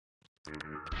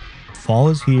Fall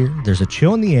is here, there's a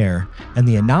chill in the air, and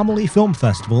the Anomaly Film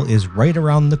Festival is right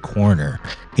around the corner.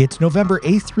 It's November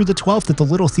 8th through the 12th at the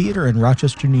Little Theater in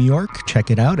Rochester, New York.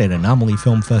 Check it out at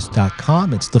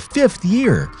anomalyfilmfest.com. It's the 5th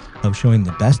year of showing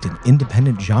the best in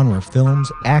independent genre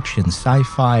films, action,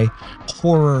 sci-fi,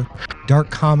 horror, dark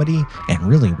comedy, and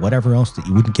really whatever else that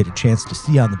you wouldn't get a chance to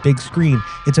see on the big screen.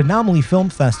 It's Anomaly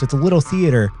Film Fest at the Little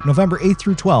Theater, November 8th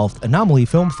through 12th,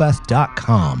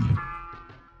 anomalyfilmfest.com.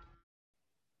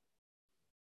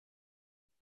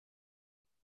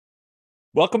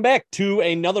 Welcome back to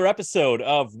another episode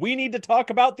of We Need to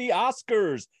Talk About the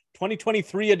Oscars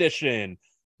 2023 edition.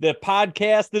 The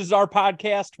podcast, this is our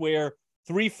podcast where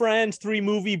three friends, three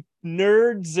movie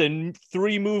nerds, and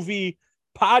three movie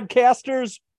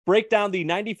podcasters break down the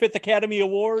 95th Academy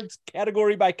Awards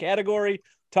category by category,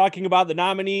 talking about the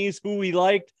nominees, who we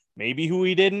liked, maybe who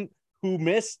we didn't, who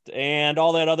missed, and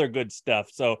all that other good stuff.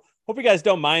 So hope you guys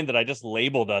don't mind that I just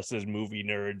labeled us as movie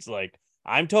nerds. Like,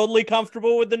 I'm totally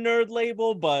comfortable with the nerd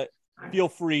label, but feel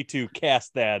free to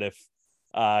cast that if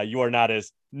you are not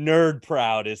as nerd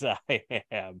proud as I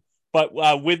am. But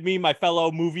with me, my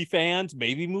fellow movie fans,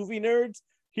 maybe movie nerds,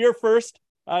 here first,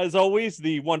 as always,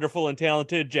 the wonderful and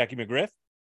talented Jackie McGriff.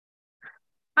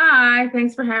 Hi,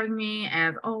 thanks for having me.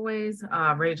 As always,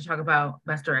 ready to talk about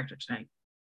Best Director tonight.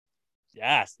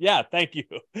 Yes, yeah, thank you.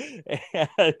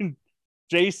 And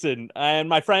Jason, and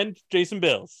my friend, Jason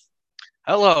Bills.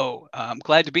 Hello, I'm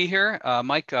glad to be here.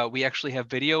 Mike, we actually have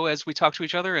video as we talk to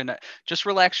each other, and just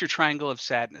relax your triangle of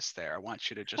sadness there. I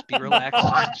want you to just be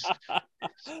relaxed.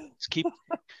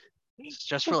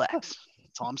 just relax.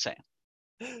 That's all I'm saying.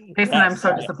 Jason, I'm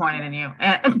so disappointed in you.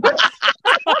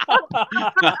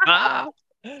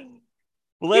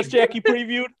 Well, as Jackie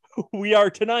previewed, we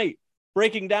are tonight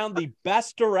breaking down the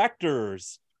best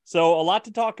directors. So a lot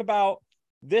to talk about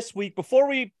this week. Before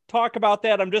we talk about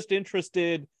that, I'm just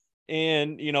interested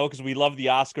in, because we love the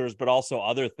Oscars, but also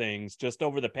other things. Just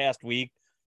over the past week,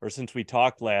 or since we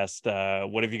talked last,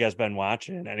 what have you guys been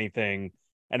watching? Anything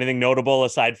notable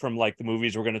aside from like the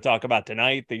movies we're going to talk about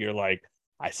tonight that you're like,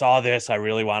 I saw this, I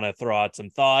really want to throw out some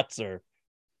thoughts, or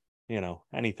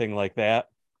anything like that?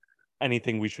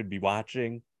 Anything we should be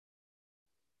watching?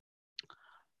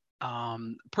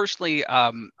 Personally,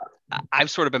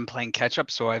 I've sort of been playing catch up,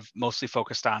 so I've mostly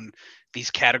focused on these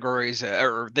categories,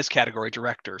 or this category,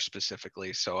 director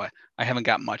specifically. So I haven't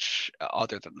got much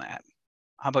other than that.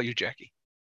 How about you, Jackie?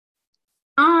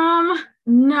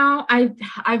 No,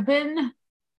 I've been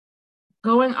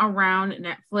going around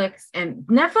Netflix, and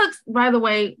Netflix, by the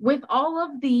way, with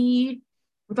all the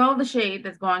shade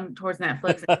that's going towards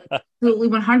Netflix, absolutely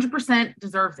 100%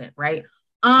 deserves it, right?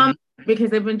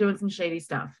 Because they've been doing some shady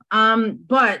stuff.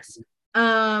 But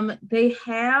they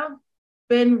have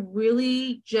been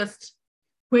really just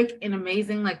quick and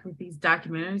amazing, like with these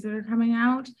documentaries that are coming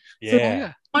out. Yeah.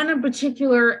 So one in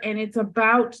particular, and it's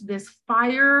about this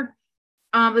fire.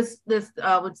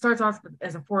 It starts off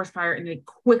as a forest fire, and it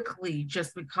quickly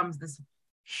just becomes this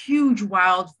huge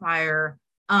wildfire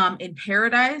in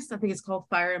Paradise. I think it's called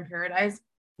Fire in Paradise.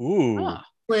 Ooh.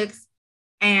 Netflix.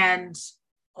 And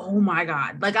oh my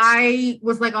God. Like, I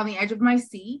was like on the edge of my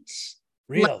seat.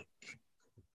 Really?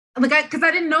 Because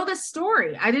I didn't know this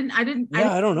story. I don't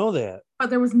know that. But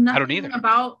there was nothing I don't either.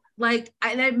 About, like,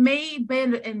 it may have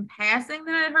been in passing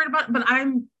that I heard about, but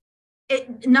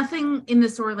nothing in the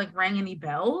story like rang any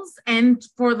bells. And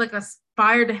for like a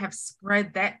fire to have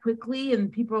spread that quickly,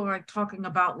 and people are like talking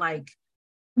about like,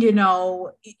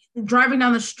 driving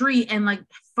down the street and like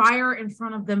fire in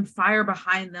front of them, fire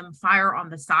behind them, fire on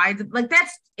the sides. Like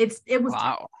it was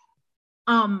wow.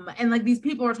 And like these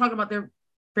people are talking about their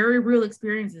very real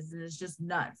experiences, and it's just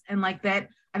nuts. And like that,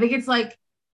 I think it's like,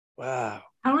 wow.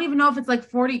 I don't even know if it's like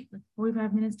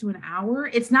 45 minutes to an hour.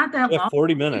 It's not that long.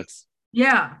 40 minutes.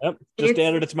 Yeah. Yep. Just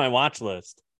added it to my watch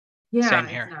list. Yeah. Same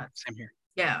here.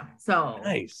 Yeah. So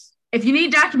nice. If you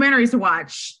need documentaries to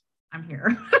watch, I'm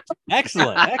here.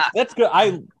 Excellent. That's good.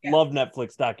 I love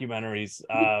Netflix documentaries.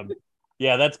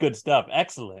 Yeah, that's good stuff.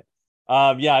 Excellent.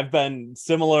 Yeah, I've been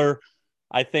similar,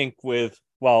 I think, with,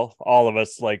 well, all of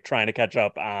us, like trying to catch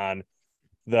up on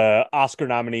the Oscar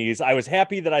nominees. I was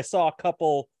happy that I saw a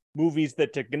couple movies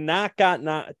that did not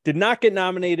get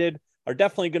nominated, are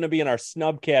definitely going to be in our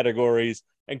snub categories,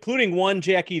 including one,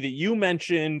 Jackie, that you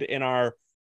mentioned in our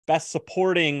best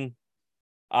supporting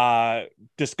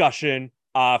discussion.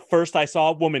 First, I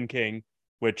saw Woman King,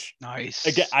 which nice.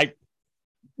 Again,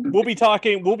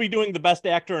 we'll be doing the Best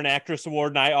Actor and Actress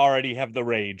Award, and I already have the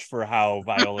rage for how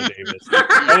Viola Davis.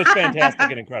 That was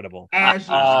fantastic and incredible.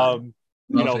 A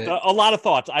lot of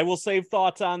thoughts. I will save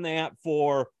thoughts on that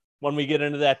for when we get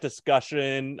into that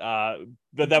discussion.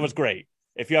 But that was great.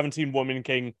 If you haven't seen Woman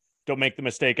King, don't make the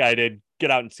mistake I did.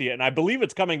 Get out and see it. And I believe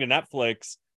it's coming to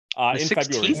Netflix in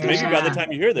February. So maybe by the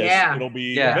time you hear this, it'll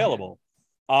be available.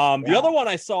 The other one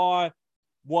I saw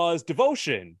was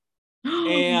Devotion.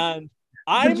 And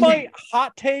I might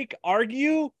hot take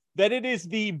argue that it is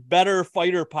the better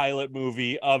fighter pilot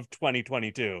movie of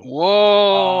 2022.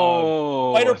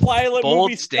 Whoa. Fighter pilot Bold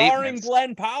movie starring statements.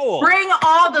 Glenn Powell. Bring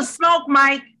all the smoke,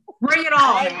 Mike. Bring it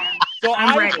all, man. So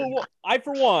I'm ready. I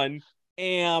for one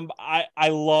I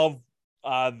love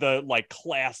the like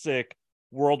classic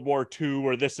World War II,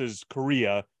 or this is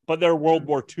Korea, but they're World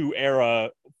War II era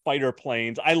fighter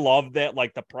planes. I love that,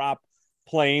 like the prop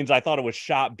planes. I thought it was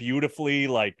shot beautifully.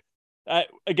 Like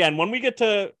again, when we get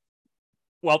to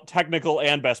technical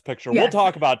and best picture, we'll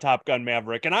talk about Top Gun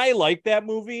Maverick, and I like that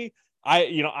movie.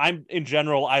 I'm in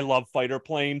general, I love fighter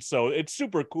planes, so it's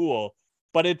super cool.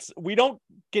 But we don't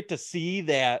get to see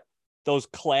those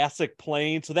classic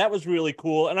planes, so that was really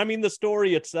cool. And I mean, the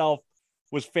story itself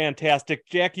was fantastic.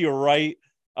 Jackie, you're right.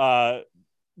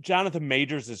 Jonathan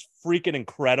Majors is freaking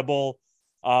incredible.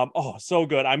 So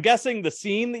good. I'm guessing the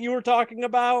scene that you were talking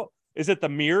about, is it the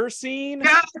mirror scene?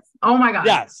 Yes. Oh my God.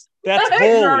 Yes. That's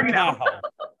holy cow.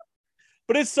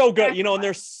 But it's so good, and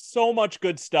there's so much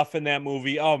good stuff in that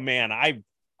movie. Oh man,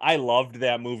 I loved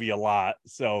that movie a lot.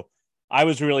 So I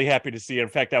was really happy to see it. In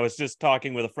fact, I was just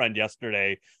talking with a friend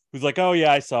yesterday who's like, oh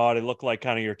yeah, I saw it. It looked like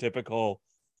kind of your typical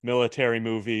military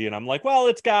movie. And I'm like, well,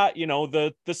 it's got,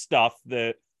 the stuff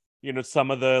that,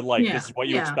 some of the, this is what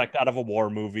you expect out of a war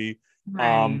movie.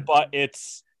 Right. But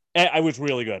I was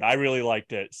really good. I really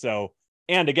liked it. So,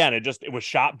 and again, it was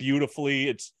shot beautifully.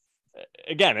 It's,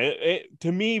 again, it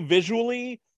to me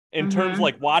visually, in terms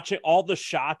like watching all the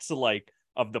shots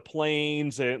of the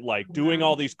planes and doing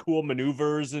all these cool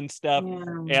maneuvers and stuff,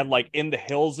 and in the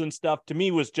hills and stuff, to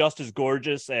me was just as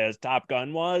gorgeous as Top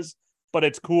Gun was. But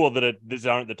it's cool that these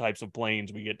aren't the types of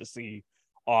planes we get to see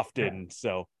often.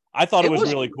 So I thought it was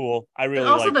really cool. I really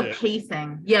also liked the it.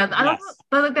 pacing. Yeah, I don't.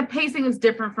 But the pacing is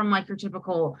different from your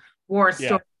typical war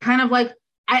story. Kind of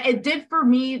it did for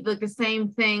me the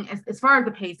same thing as far as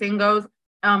the pacing goes.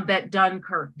 That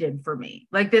Dunkirk did for me.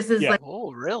 This is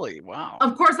oh really? Wow.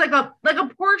 Of course, a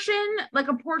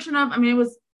portion of. I mean, it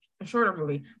was a shorter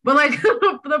movie, but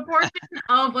the portion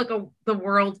of the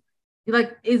world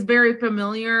is very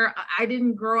familiar. I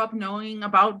didn't grow up knowing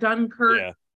about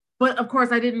Dunkirk, but of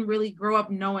course, I didn't really grow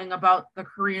up knowing about the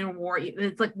Korean War.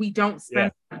 It's we don't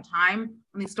spend time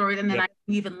on these stories, and then I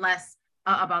knew even less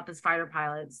about this fighter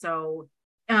pilot. So,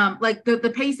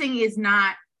 the pacing is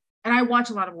not. And I watch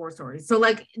a lot of war stories. So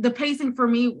the pacing for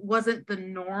me wasn't the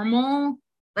normal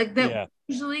that we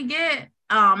usually get.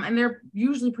 And they're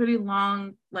usually pretty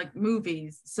long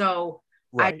movies. So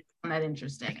I found that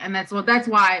interesting. And that's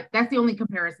the only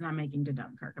comparison I'm making to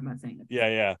Dunkirk. I'm not saying it.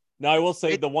 Yeah. Now I will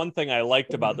say the one thing I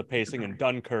liked about the pacing in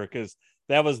Dunkirk is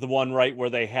that was the one where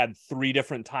they had 3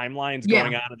 different timelines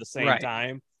going on at the same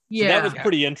time. So that was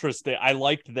pretty interesting. I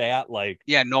liked that.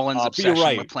 Nolan's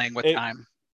obsession with playing with time.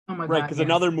 Oh my God, right, because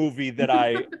another movie that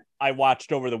I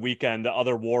watched over the weekend, the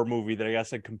other war movie that I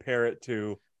guess I'd compare it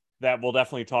to, that we'll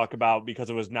definitely talk about because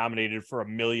it was nominated for a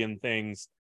million things,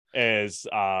 is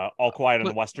All Quiet on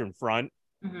the Western Front.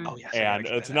 Oh yes, and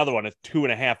it's another one. It's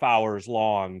 2.5 hours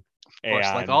long. Of course,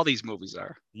 like all these movies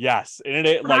are. Yes, and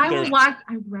I'd rather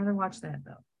watch that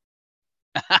though.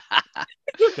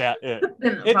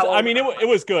 It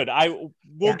was good.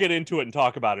 We'll get into it and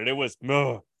talk about it. It was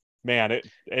man,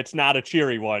 it's not a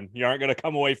cheery one. You aren't going to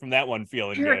come away from that one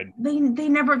feeling good. They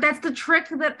never. That's the trick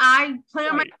that I play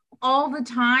on all the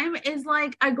time. Is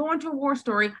I go into a war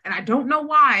story and I don't know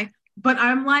why, but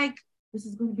I'm this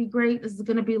is going to be great. This is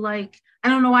going to be I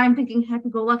don't know why I'm thinking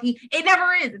happy-go-lucky. It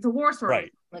never is. It's a war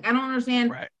story. Right. I don't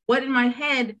understand what in my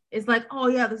head is oh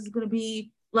yeah, this is going to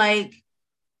be I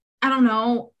don't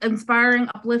know, inspiring,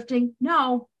 uplifting.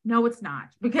 No, it's not,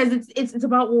 because it's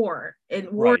about war and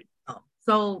war. Right.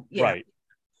 So you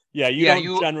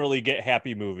don't generally get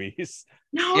happy movies.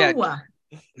 No.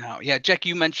 Jack,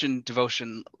 you mentioned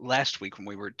Devotion last week when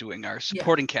we were doing our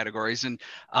supporting categories, and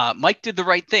Mike did the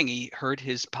right thing. He heard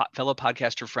his fellow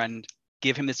podcaster friend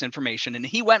give him this information, and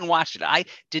he went and watched it. I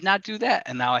did not do that,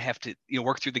 and now I have to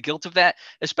work through the guilt of that,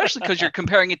 especially because you're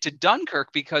comparing it to Dunkirk,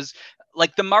 because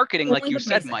the marketing, like you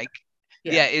said, Mike,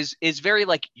 is very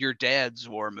your dad's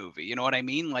war movie. You know what I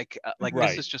mean?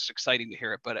 This is just exciting to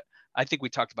hear it, but I think we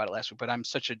talked about it last week, but I'm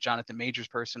such a Jonathan Majors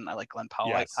person. I like Glenn Powell.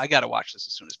 Yes. I got to watch this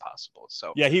as soon as possible.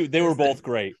 So they were both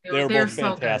great. They were both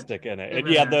fantastic in it.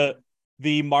 And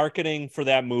the marketing for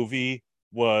that movie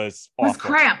was awful.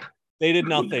 crap. they did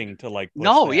nothing to like push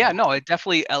No, that. yeah, no, it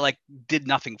definitely like did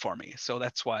nothing for me. So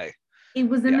that's why. It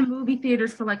was in Yeah. the movie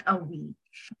theaters for like a week.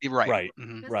 Right. Right.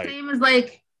 Mhm. The Right. same as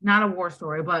like not a war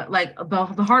story, but like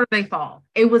the harder they fall.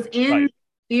 It was in Right.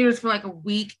 theaters for like a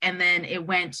week, and then it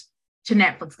went to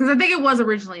Netflix because I think it was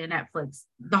originally a Netflix.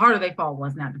 The harder they fall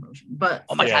was not Devotion, but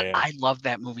Oh my Yeah, god, yeah. I love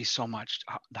that movie so much.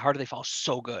 The Harder They Fall is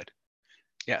so good.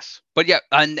 Yes, but yeah,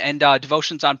 and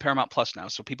Devotion's on Paramount Plus now,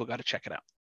 so people got to check it out.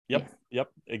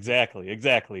 Yep.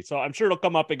 Exactly. So I'm sure it'll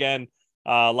come up again.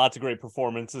 Lots of great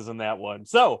performances in that one.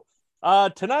 So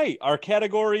tonight our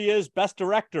category is Best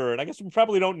Director, and I guess we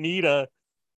probably don't need an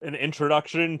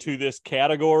introduction to this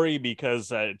category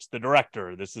because it's the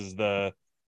director. This is the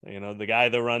guy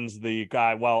that runs the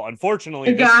guy. Well,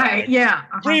 unfortunately, the this guy, time, yeah,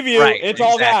 preview. Right, It's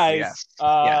all exactly, guys.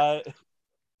 yes.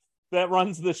 That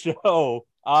runs the show.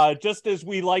 Just as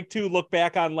we like to look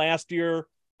back on last year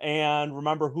and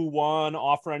remember who won,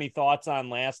 offer any thoughts on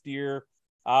last year.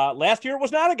 Last year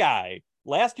was not a guy.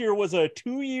 Last year was a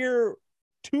two-year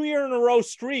in a row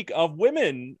streak of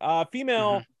women,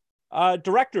 female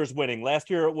directors winning.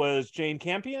 Last year it was Jane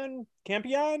Campion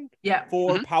yeah.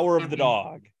 for Mhm. Power of the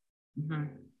Dog. Mhm.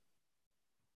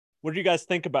 What do you guys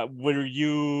think about? Did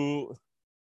you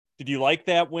like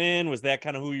that win? Was that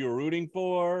kind of who you were rooting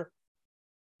for?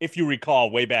 If you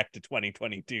recall, way back to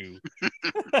 2022.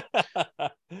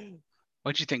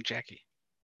 What'd you think, Jackie?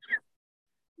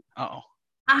 Uh-oh.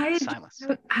 I Silence.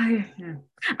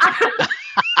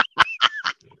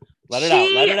 Let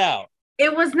it out.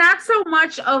 It was not so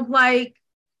much of like,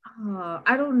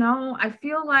 I don't know. I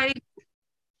feel like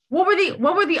what were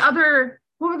the other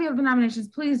nominations?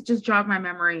 Please just jog my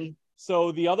memory.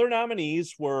 So the other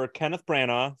nominees were Kenneth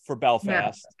Branagh for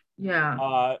Belfast.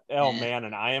 Yeah. Man,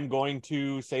 and I am going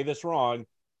to say this wrong.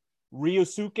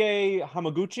 Ryosuke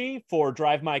Hamaguchi for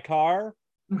Drive My Car.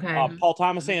 Okay. Paul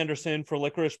Thomas Anderson for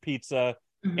Licorice Pizza.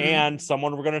 Mhm. And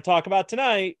someone we're going to talk about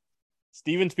tonight,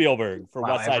 Steven Spielberg for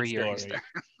West Side every year he's Story.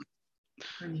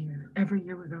 there. Every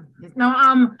year we go.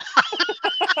 No,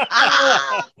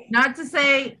 not to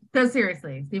say, because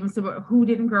seriously, Steven Spielberg, who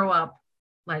didn't grow up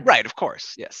like Right, of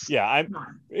course, yes. Yeah, come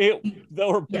on. There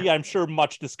will be, I'm sure,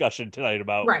 much discussion tonight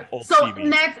about Right. old So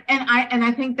TV.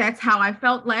 I think that's how I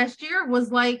felt last year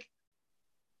was like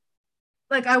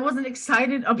I wasn't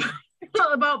excited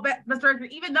about Best Director,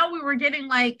 even though we were getting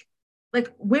like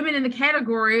women in the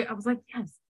category. I was like,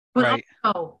 yes, but Right.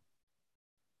 also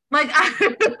I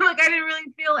didn't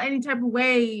really feel any type of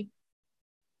way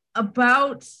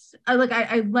about I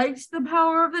liked The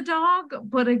Power of the Dog,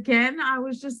 but again, I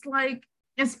was just like,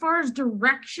 as far as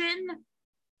direction,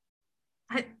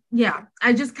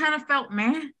 I just kind of felt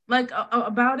meh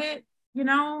about it,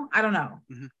 I don't know.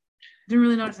 Mhm. Didn't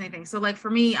really notice anything. So for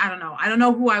me, I don't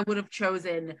know who I would have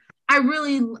chosen. I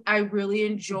really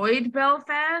enjoyed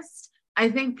Belfast. I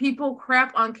think people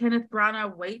crap on Kenneth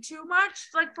Branagh way too much,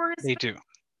 for his They do.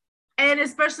 and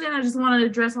especially, and I just wanted to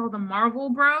address all the Marvel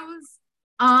bros.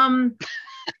 Thor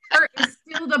is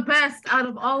still the best out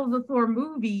of all of the Thor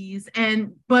movies,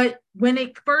 but when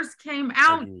it first came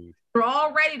out, we're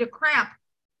all ready to crap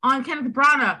on Kenneth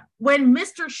Branagh when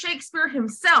Mr. Shakespeare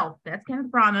himself, that's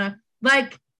Kenneth Branagh,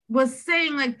 was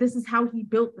saying this is how he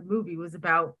built the movie, was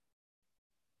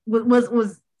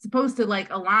supposed to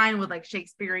align with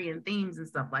Shakespearean themes and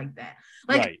stuff like that.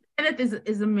 Right. Kenneth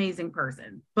is an amazing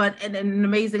person, but an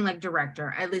amazing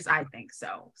director. At least I think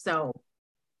so. So,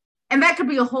 and that could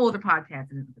be a whole other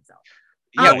podcast in and of itself.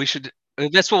 Yeah, we should.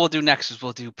 That's what we'll do next. Is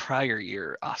we'll do prior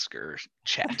year Oscar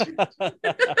chat.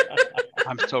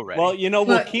 I'm so ready. Well,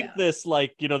 we'll keep this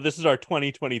this is our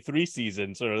 2023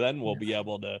 season, so then we'll be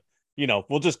able to,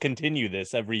 we'll just continue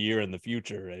this every year in the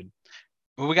future. And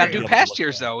we got to do past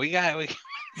years though. We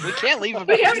can't leave them.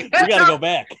 We got to go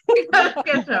back. We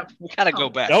got to go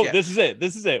back. No, yeah. This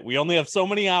is it. We only have so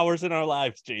many hours in our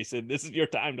lives, Jason. This is your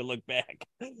time to look back.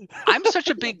 I'm such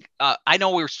a big. I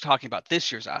know we were talking about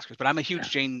this year's Oscars, but I'm a huge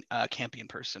Jane Campion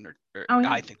person, or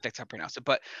I think that's how I pronounce it.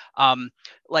 But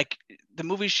the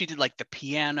movies she did, The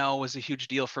Piano, was a huge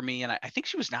deal for me, and I think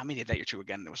she was nominated that year too.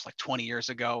 Again, it was 20 years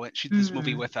ago, and she did this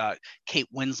movie with Kate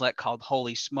Winslet called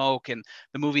Holy Smoke, and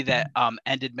the movie that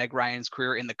ended Meg Ryan's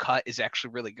career, In the Cut, is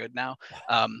actually really good now.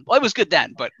 Well, it was good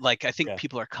then, but I think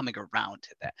people are coming around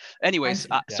to that. Anyways,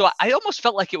 so I almost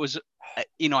felt like it was, I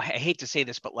hate to say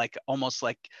this, but almost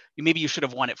maybe you should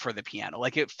have won it for The Piano.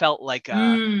 It felt like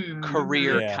a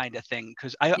career kind of thing.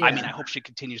 Because I mean, I hope she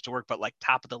continues to work, but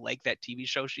Top of the Lake, that TV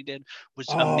show she did, was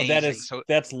amazing.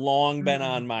 That's long been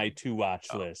on my to watch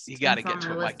list. You got to get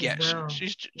to it.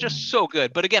 She's just so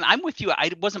good. But again, I'm with you.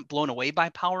 I wasn't blown away by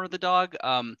Power of the Dog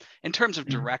in terms of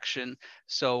direction.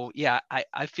 So yeah,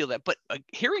 I feel that. But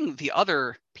hearing the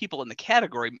other people in the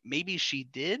category, maybe she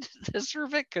did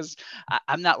deserve it, because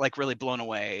I'm not like really blown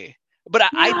away. But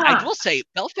I will say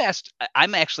Belfast,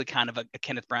 I'm actually kind of a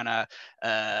Kenneth Branagh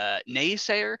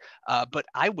naysayer, but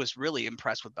I was really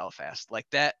impressed with Belfast. Like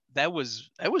that was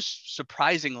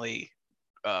surprisingly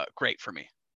great for me.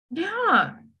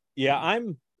 Yeah.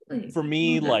 I'm, for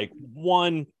me, like,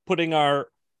 one, putting our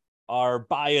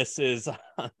biases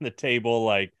on the table,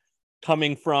 like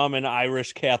coming from an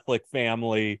Irish Catholic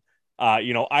family,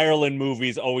 Ireland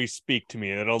movies always speak to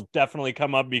me. It'll definitely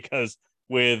come up because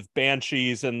with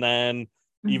Banshees, and then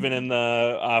even in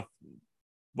the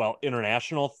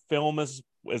international film is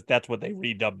that's what they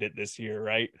redubbed it this year,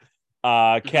 right?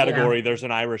 Category, there's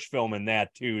an Irish film in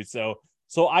that too. So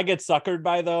I get suckered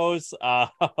by those.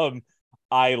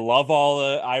 I love all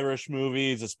the Irish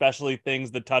movies, especially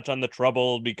things that touch on the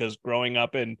Troubles, because growing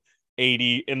up in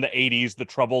the 80s, the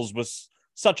Troubles was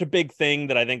such a big thing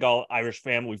that I think all Irish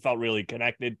family felt really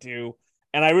connected to.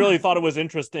 And I really thought it was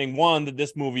interesting, one, that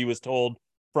this movie was told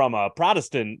from a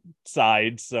Protestant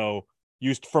side. So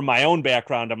used from my own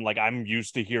background, I'm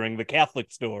used to hearing the Catholic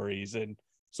stories. And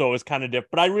so it was kind of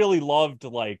different. But I really loved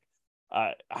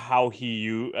how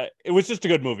it was just a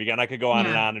good movie. And I could go on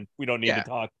and on, and we don't need to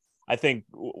talk. I think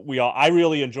I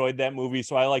really enjoyed that movie.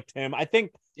 So I liked him. I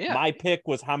think my pick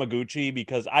was Hamaguchi,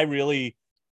 because I really,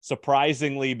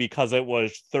 surprisingly, because it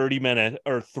was 30 minutes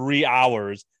or 3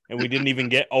 hours, and we didn't even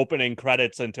get opening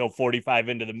credits until 45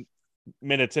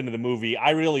 minutes into the movie.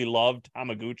 I really loved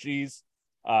Hamaguchi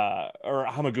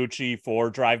for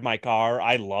Drive My Car.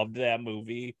 I loved that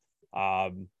movie.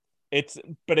 But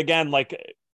again,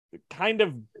 like, kind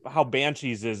of how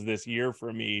Banshees is this year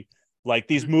for me, like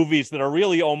these movies that are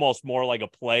really almost more like a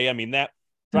play. I mean, that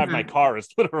Drive My Car is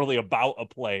literally about a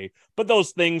play, but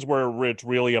those things where it's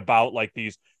really about like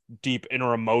these deep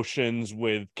inner emotions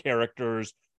with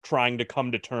characters trying to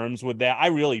come to terms with that. I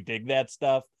really dig that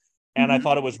stuff. And I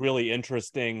thought it was really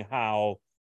interesting how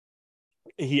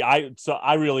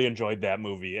I really enjoyed that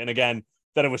movie. And again,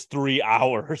 that it was 3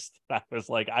 hours. I was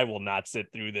like, I will not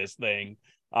sit through this thing.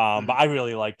 But I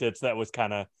really liked it. So that was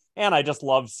and I just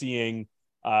love seeing,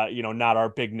 not our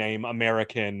big name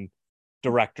American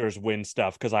directors win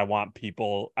stuff, because I want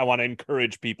to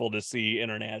encourage people to see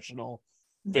international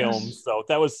films. So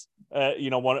that was,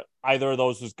 either of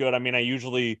those was good. I mean, I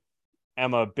usually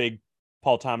am a big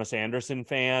Paul Thomas Anderson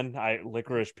fan.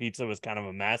 Licorice Pizza was kind of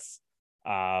a mess.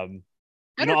 Other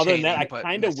than that, I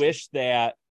kind of wish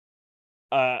that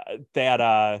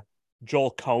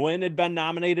Joel Cohen had been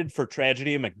nominated for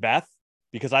Tragedy of Macbeth,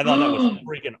 because I thought that was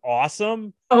freaking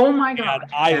awesome. Oh my God.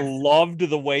 I loved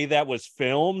the way that was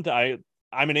filmed. I'm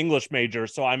an English major,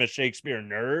 so I'm a Shakespeare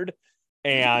nerd.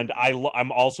 And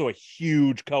I'm also a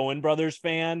huge Coen Brothers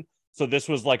fan. So this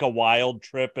was like a wild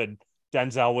trip, and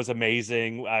Denzel was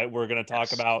amazing. We're going to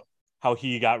talk about how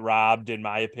he got robbed, in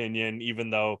my opinion,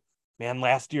 even though, man,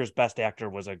 last year's Best Actor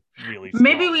was a really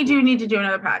maybe we do need to do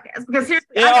another podcast, because here's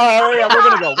we're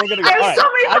gonna go. I have so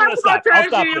many thoughts about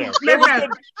Tragedy.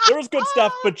 There was good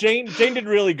stuff, but Jane did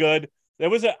really good. There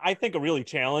was I think a really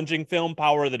challenging film,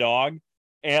 Power of the Dog,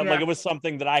 and it was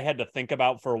something that I had to think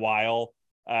about for a while.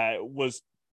 Was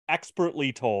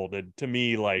expertly told, and to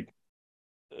me,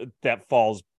 that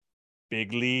falls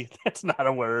bigly. That's not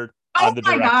a word. Oh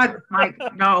my God, Mike!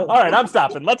 No. All right, I'm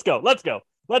stopping. Let's go.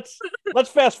 Let's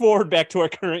fast forward back to our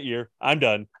current year. I'm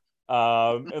done.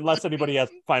 Unless anybody has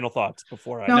final thoughts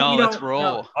before let's roll.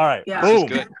 No. All right. Yeah. Boom.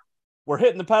 Good. We're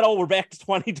hitting the pedal. We're back to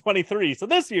 2023. So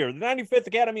this year, the 95th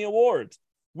Academy Awards,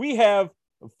 we have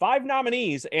 5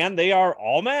 nominees, and they are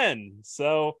all men.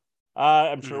 So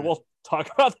I'm sure we'll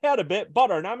talk about that a bit.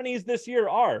 But our nominees this year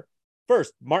are,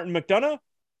 first, Martin McDonagh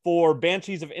for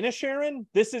Banshees of Inisherin.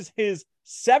 This is his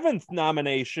 7th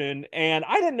nomination, and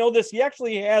I didn't know this. He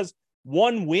actually has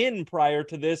 1 win prior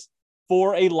to this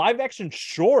for a live-action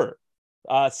short,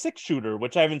 6-shooter,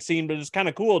 which I haven't seen, but it's kind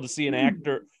of cool to see an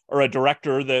actor or a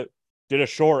director that did a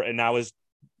short and now is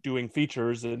doing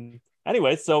features. And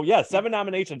anyway, so 7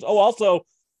 nominations. Oh, also,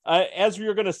 as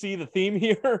you're going to see the theme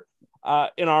here,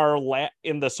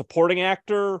 in the supporting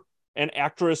actor and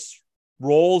actress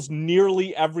roles,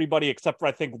 nearly everybody except for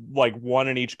I think 1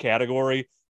 in each category,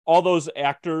 all those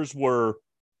actors and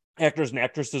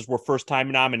actresses were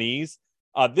first-time nominees.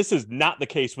 This is not the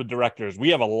case with directors. We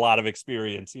have a lot of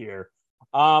experience here.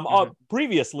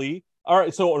 Previously, all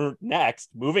right, so next,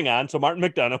 moving on, so Martin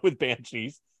McDonagh with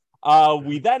Banshees.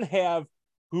 We then have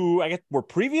who I guess were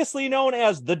previously known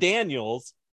as the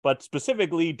Daniels, but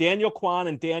specifically Daniel Kwan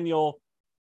and Daniel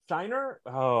Shiner.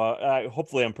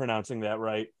 Hopefully I'm pronouncing that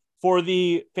right. For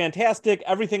the fantastic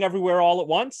Everything Everywhere All at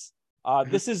Once.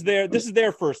 This is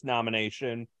their first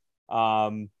nomination.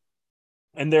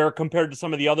 and they're compared to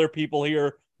some of the other people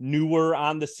here newer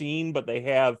on the scene, but they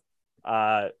have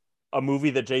a movie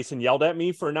that Jason yelled at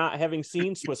me for not having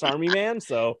seen, Swiss Army Man.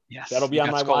 So Yes, that'll be you on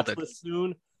got my scolded. watch list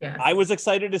soon. Yes. I was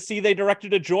excited to see they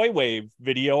directed a Joywave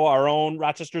video, our own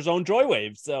Rochester's own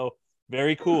Joywave. So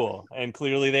very cool. And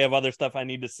clearly they have other stuff I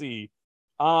need to see.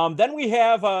 Then we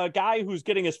have a guy who's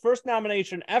getting his first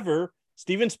nomination ever,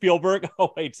 Steven Spielberg.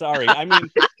 Oh, wait, sorry. I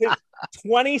mean, his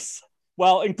 20,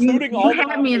 well, including all you the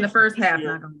had me in the first half,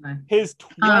 year, not gonna lie. his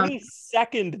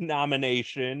 22nd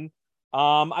nomination.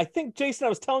 I think, Jason, I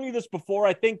was telling you this before.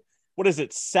 I think, what is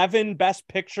it, 7 Best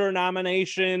Picture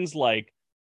nominations, like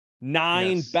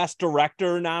 9 Yes. Best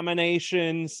Director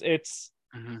nominations. It's,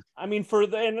 I mean,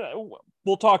 and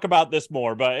we'll talk about this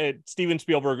more, but Steven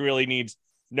Spielberg really needs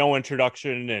no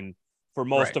introduction. And for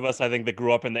most of us, I think that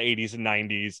grew up in the 80s and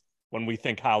 90s, when we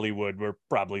think Hollywood, we're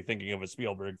probably thinking of a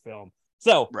Spielberg film.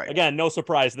 So again, no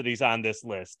surprise that he's on this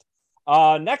list.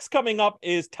 Next coming up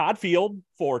is Todd Field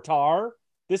for Tar.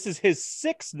 This is his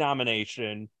 6th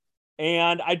nomination.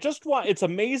 And it's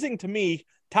amazing to me,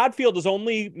 Todd Field has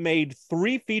only made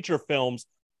 3 feature films.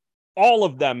 All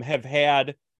of them have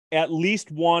had at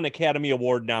least 1 Academy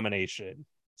Award nomination.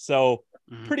 So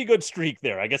pretty good streak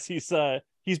there. I guess he's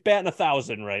batting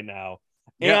 1,000 right now.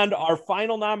 Yeah. And our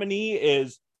final nominee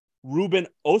is Ruben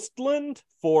Östlund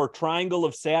for Triangle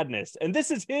of Sadness. And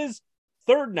this is his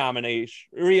 3rd nomination,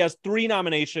 or he has 3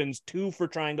 nominations, 2 for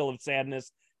Triangle of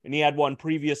Sadness, and he had 1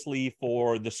 previously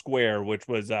for The Square, which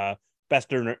was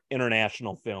Best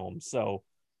International Film. So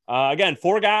again,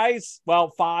 4 guys, well,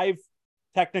 5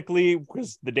 technically,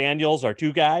 because the Daniels are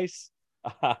 2 guys.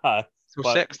 So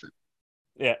 6 then.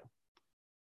 Yeah.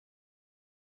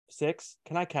 6?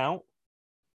 Can I count?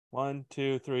 1,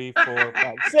 2, 3, 4,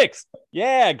 5, 6.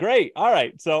 Yeah, great. All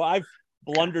right. So I've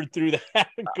blundered through that.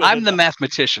 I'm the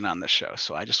mathematician on the show,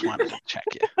 so I just wanted to check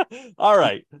you. All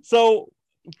right. So,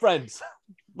 friends,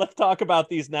 let's talk about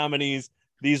these nominees,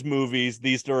 these movies,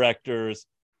 these directors.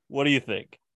 What do you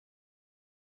think?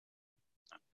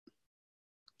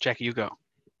 Jackie, you go.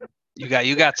 You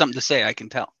got something to say, I can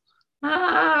tell. When do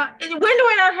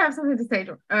I not have something to say,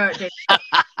 Jason?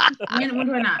 when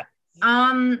do I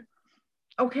not?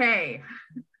 Okay.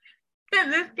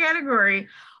 In this category,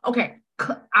 okay,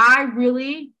 I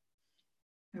really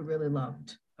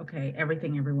loved, okay,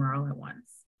 Everything Everywhere All at Once.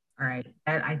 All right.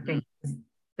 That I think is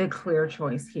the clear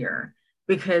choice here,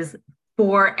 because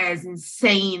for as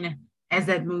insane as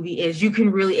that movie is, you can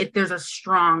really, there's a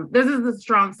strong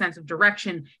sense of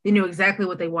direction. They knew exactly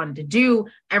what they wanted to do.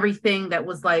 Everything that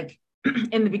was like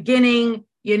in the beginning,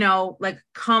 like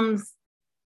comes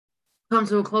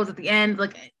to a close at the end.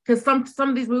 Like, because some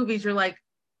of these movies, you're like,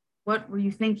 what were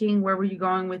you thinking? Where were you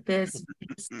going with this? You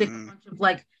stick a bunch of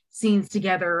like scenes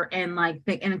together and like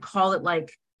and call it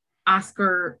like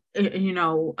Oscar,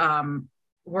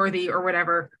 worthy or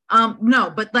whatever.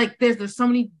 No, but like there's so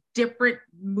many different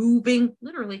moving,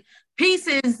 literally,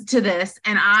 pieces to this,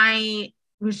 and I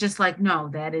was just like, no,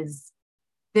 this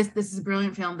is a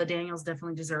brilliant film. The Daniels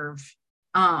definitely deserve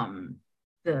the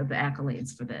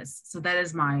accolades for this. So that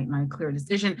is my clear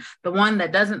decision. The one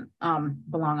that doesn't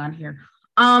belong on here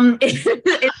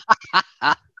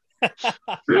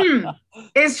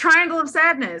is Triangle of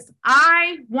Sadness.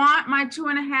 I want my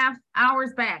 2.5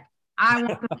 hours back. I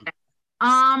want them back.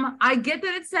 I get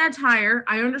that it's satire.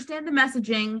 I understand the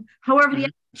messaging. However,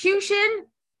 the execution,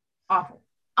 awful.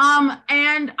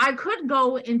 And I could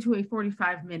go into a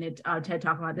 45-minute TED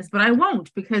Talk about this, but I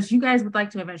won't, because you guys would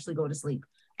like to eventually go to sleep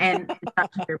and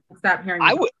stop hearing.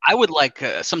 I would like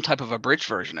some type of abridged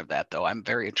version of that, though. I'm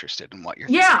very interested in what you're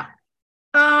thinking. Yeah.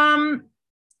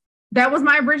 That was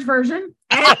my abridged version.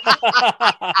 And,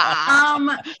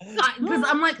 because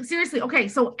I'm like, seriously, okay,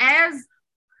 so as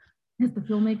the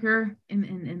filmmaker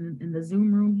in the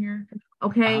Zoom room here,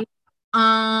 okay,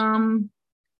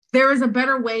 there is a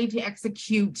better way to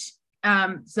execute.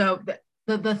 So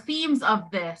the themes of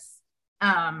this,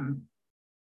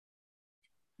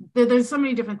 there's so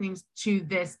many different themes to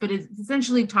this, but it's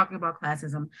essentially talking about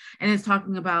classism, and it's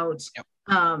talking about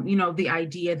the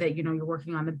idea that you're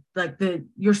working on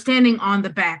you're standing on the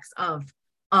backs of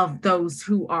those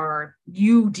who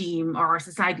you deem, or our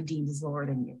society deems, as lower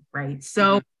than you, right?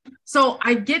 So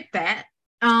I get that.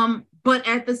 But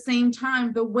at the same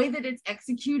time, the way that it's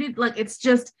executed, like it's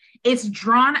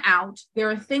drawn out. There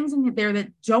are things in there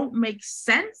that don't make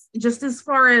sense, just as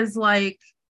far as like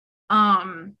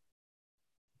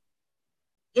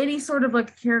any sort of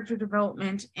like character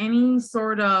development, any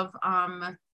sort of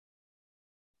I'm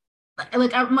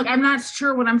not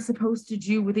sure what I'm supposed to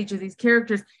do with each of these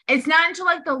characters. It's not until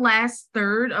like the last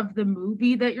third of the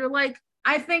movie that you're like,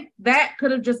 I think that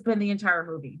could have just been the entire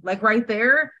movie. Like right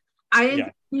there, I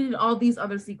didn't need all these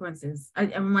other sequences.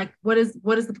 I'm like, what is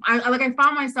the I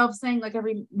found myself saying like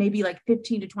every maybe like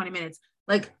 15 to 20 minutes,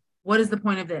 like, what is the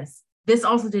point of this? This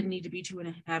also didn't need to be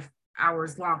 2.5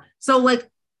 hours long. So like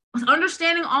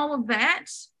understanding all of that,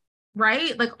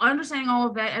 right? Like understanding all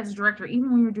of that as a director,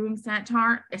 even when you're doing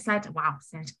satire, right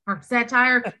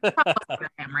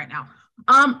now.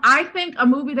 I think a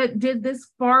movie that did this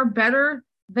far better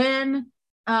than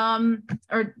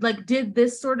or like did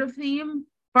this sort of theme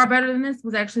far better than this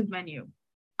was actually Menu.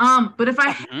 But if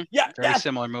I very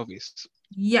similar movies.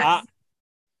 Yes.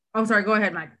 Oh, sorry. Go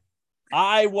ahead, Mike.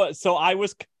 I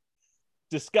was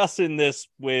discussing this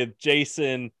with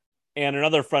Jason and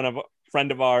another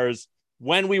friend of ours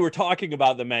when we were talking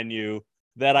about The Menu,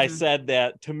 that I said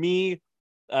that to me,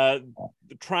 the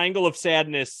Triangle of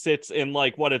Sadness sits in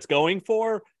like what it's going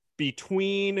for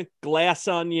between Glass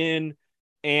Onion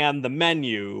and The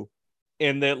Menu,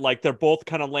 in that like they're both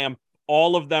kind of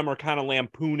all of them are kind of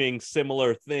lampooning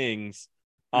similar things.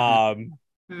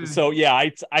 So yeah,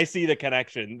 I see the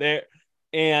connection there,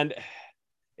 and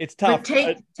it's tough.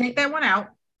 But take that one out.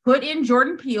 Put in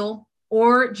Jordan Peele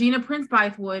or Gina Prince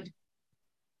Bythewood,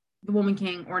 The Woman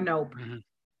King, or Nope.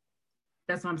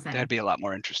 That's what I'm saying. That'd be a lot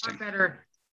more interesting.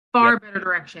 Far better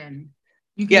direction.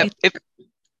 It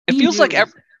feels like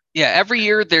every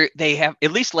year they have,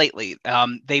 at least lately,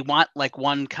 they want like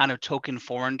one kind of token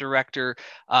foreign director.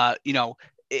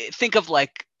 Think of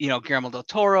like Guillermo del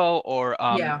Toro or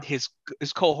his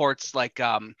cohorts like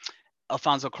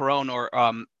Alfonso Cuarón or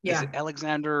is it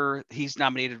Alexander? He's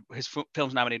nominated. His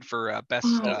film's nominated for best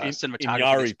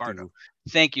cinematography. Bardo.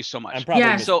 Thank you so much. I'm probably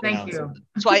thank you.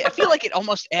 So I feel like it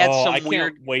almost adds some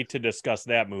weird. I can't wait to discuss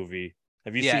that movie.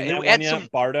 Have you seen that one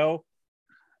yet, Bardo?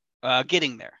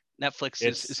 Getting there. Netflix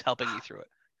is helping me through it.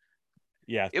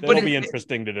 Yeah, it'll be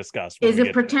interesting to discuss. Is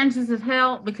it pretentious as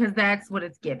hell? Because that's what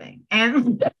it's giving.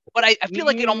 But I feel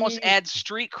like it almost adds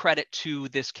street credit to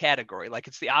this category. Like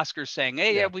it's the Oscars saying,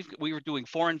 hey, we were doing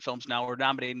foreign films now. We're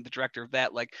nominating the director of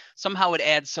that. Like somehow it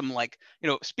adds some like,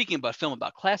 speaking about film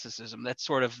about classicism, that's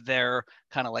sort of their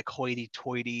kind of like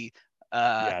hoity-toity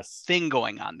thing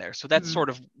going on there. So that's sort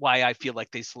of why I feel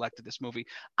like they selected this movie.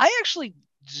 I actually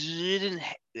didn't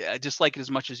dislike it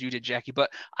as much as you did, Jackie, but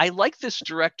I like this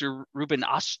director, Ruben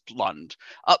Östlund.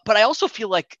 But I also feel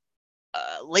like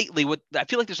lately I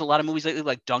feel like there's a lot of movies lately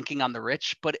like dunking on the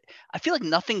rich, but I feel like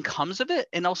nothing comes of it.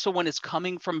 And also when it's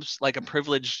coming from like a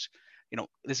privileged,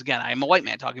 this again, I'm a white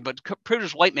man talking, but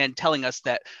privileged white man telling us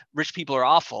that rich people are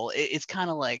awful. It's kind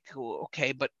of like,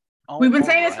 okay, but we've been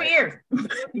saying this for years.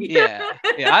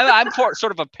 I'm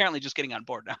sort of apparently just getting on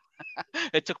board now.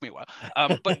 It took me a while.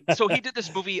 But so he did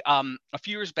this movie a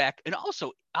few years back, and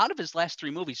also out of his last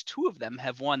 3 movies, 2 of them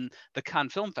have won the Cannes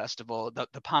Film Festival, the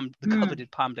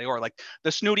coveted Palme d'Or, like the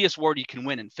snootiest award you can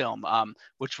win in film,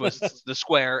 which was The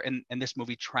Square, and this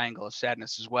movie Triangle of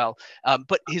Sadness as well.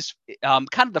 But his kind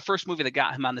of the first movie that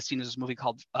got him on the scene is this movie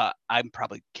called I'm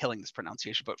probably killing this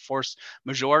pronunciation, but Force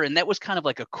Majeure, and that was kind of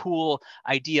like a cool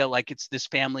idea. Like it's this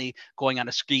family going on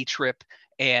a ski trip,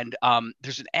 and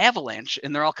there's an avalanche,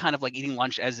 and they're all kind of like eating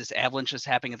lunch as this avalanche is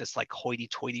happening at this like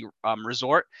hoity-toity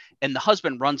resort, and the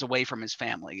husband runs away from his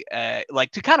family,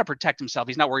 like to kind of protect himself.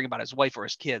 He's not worrying about his wife or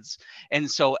his kids, and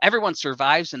so everyone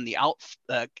survives. And the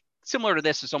similar to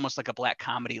this is almost like a black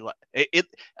comedy,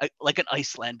 like an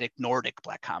Icelandic Nordic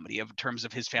black comedy in terms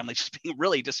of his family just being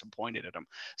really disappointed at him.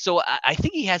 So I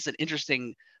think he has an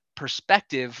interesting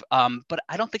perspective, but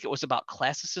I don't think it was about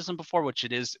classicism before, which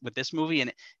it is with this movie,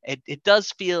 and it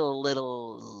does feel a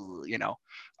little,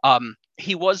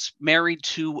 he was married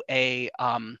to a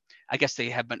I guess they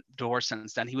have been divorced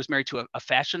since then. He was married to a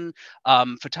fashion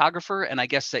photographer, and I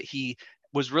guess that he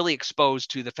was really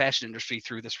exposed to the fashion industry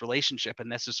through this relationship,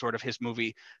 and this is sort of his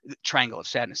movie Triangle of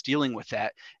Sadness, dealing with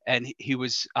that. And he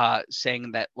was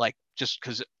saying that like just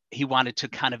because he wanted to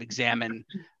kind of examine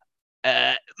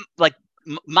like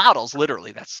models,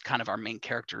 literally, that's kind of our main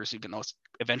characters, even though it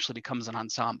eventually becomes an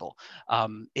ensemble,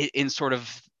 in sort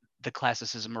of the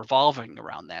classicism revolving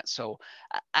around that. So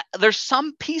there's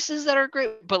some pieces that are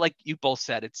great, but like you both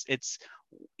said, it's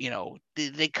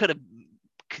they could have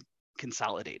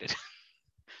consolidated.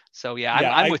 So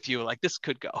I'm with you, like this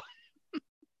could go.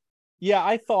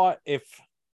 I thought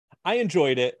I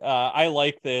enjoyed it. I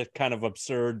like the kind of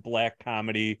absurd black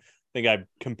comedy. I think I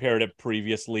compared it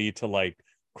previously to like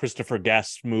Christopher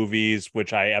Guest movies,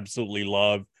 which I absolutely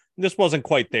love. This wasn't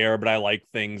quite there, but I like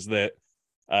things that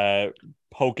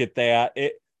poke at that.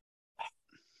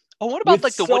 What about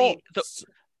like the Woody?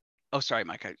 Oh, sorry,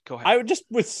 Mike. Go ahead. I would just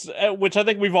which I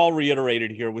think we've all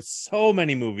reiterated here, with so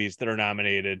many movies that are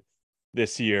nominated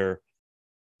this year.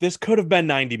 this could have been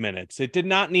 90 minutes. It did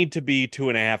not need to be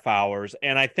 2.5 hours.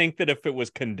 And I think that if it was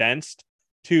condensed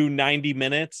to 90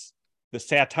 minutes, the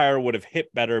satire would have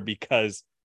hit better because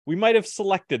we might have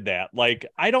selected that. Like,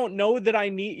 I don't know that I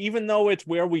need, even though it's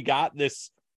where we got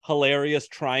this hilarious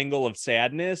triangle of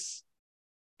sadness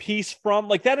piece from,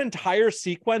 like that entire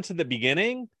sequence at the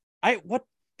beginning. What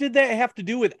did that have to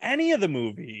do with any of the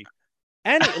movie?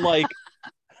 And like,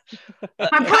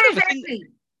 my point is actually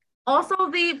also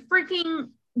the freaking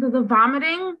the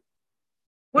vomiting.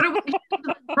 What are we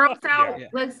gross out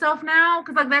like stuff now?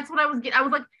 Because like that's what I was getting. I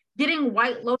was like getting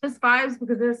White Lotus vibes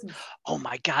because there's some. Oh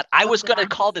my God! I was gonna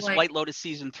call this like, White Lotus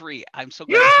season 3. I'm so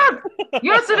glad. Yeah,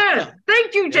 yes it is.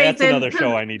 Thank you, Jason. That's another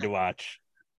show I need to watch.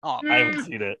 Oh, I haven't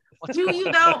seen it. Do you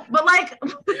know? But like,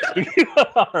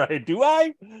 all right. Do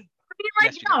I?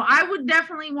 Like, yes, no, I would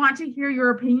definitely want to hear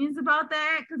your opinions about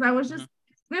that because I was just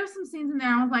there's some scenes in there.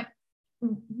 I was like,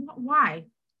 why?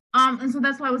 And so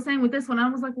that's why I was saying with this one, I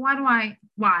was like, why?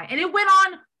 And it went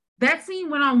on. That scene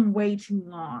went on way too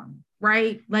long,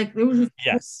 right? Like it was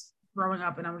just growing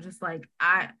up, and I was just like,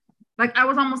 I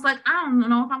was almost like, I don't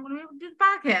know if I'm going to be able to do the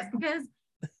podcast because.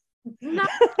 No.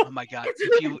 Oh my God!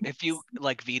 If you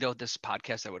like vetoed this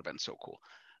podcast, that would have been so cool.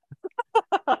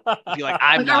 Be like,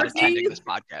 I'm not attending this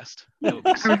podcast. That would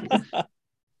be so cool.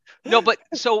 No, but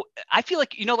so I feel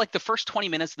like like the first 20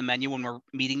 minutes of the menu when we're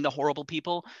meeting the horrible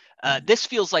people, this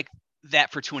feels like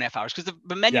that for 2.5 hours because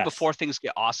the menu before things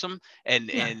get awesome and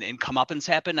comeuppance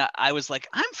happen. I was like,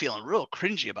 I'm feeling real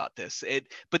cringy about this.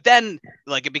 But then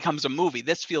like it becomes a movie.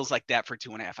 This feels like that for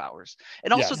 2.5 hours,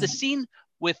 and also the scene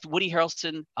with Woody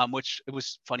Harrelson, which it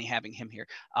was funny having him here.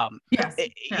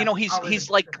 He's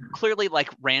like clearly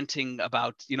like ranting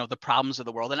about, the problems of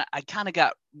the world. And I kind of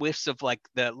got whiffs of like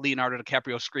the Leonardo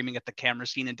DiCaprio screaming at the camera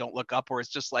scene and Don't Look Up, where it's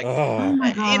just like,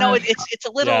 it's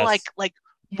a little like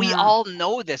we all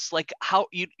know this, like how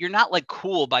you're not like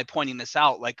cool by pointing this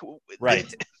out. Like,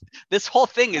 this whole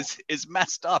thing is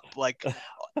messed up. Like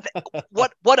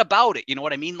what about it? You know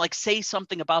what I mean? Like say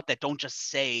something about that. Don't just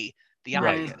say the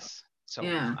obvious. So,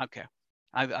 okay.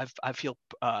 I feel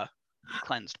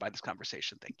cleansed by this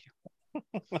conversation. Thank you.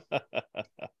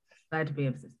 Glad to be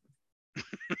of assistance.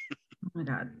 Oh my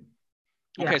God.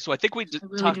 Okay, so I think we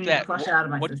talked that. Flush it out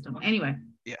of my system. Anyway.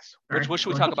 Yes. What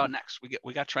should we talk about next?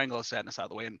 We got Triangle of Sadness out of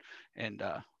the way and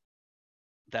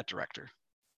that director.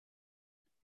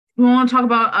 You want to talk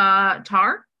about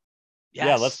Tar? Yes.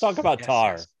 Yeah, let's talk about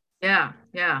Tar. Yes.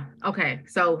 Yeah. Okay.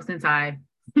 So since I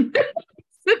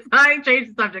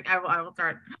changed the subject, I will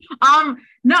start.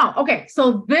 No, okay.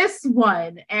 So this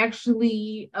one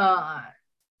actually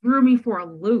threw me for a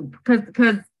loop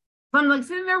because I'm like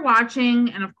sitting there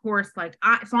watching, and of course, like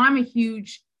I'm a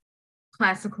huge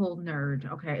classical nerd.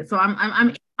 Okay, so I'm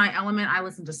in my element. I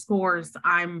listen to scores.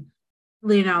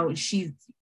 She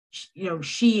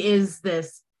is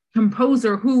this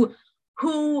composer who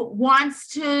wants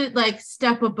to like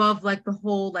step above like the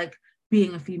whole like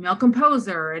being a female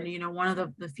composer and one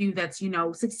of the few that's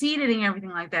succeeded and everything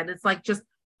like that. It's like just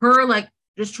her like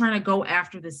just trying to go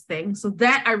after this thing. So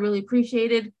that I really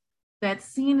appreciated. That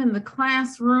scene in the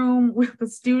classroom with the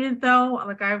student though,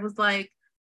 like I was like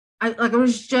I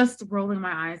was just rolling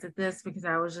my eyes at this because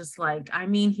I was just like, I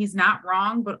mean, he's not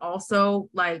wrong, but also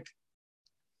like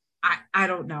I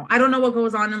don't know what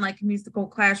goes on in like musical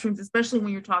classrooms, especially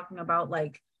when you're talking about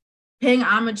like paying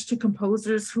homage to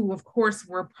composers who, of course,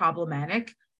 were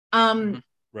problematic.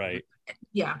 Right.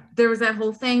 Yeah, there was that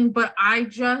whole thing. But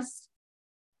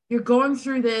you're going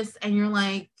through this and you're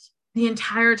like, the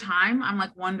entire time, I'm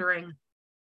like wondering,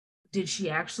 did she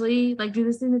actually like do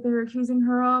this thing that they're accusing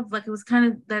her of? Like, it was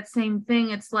kind of that same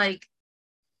thing. It's like,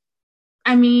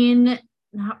 I mean,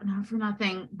 not for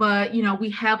nothing, but, we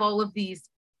have all of these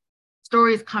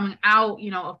stories coming out,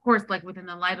 of course, like within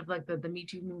the light of like the Me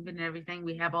Too movement and everything,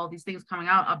 we have all these things coming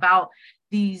out about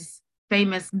these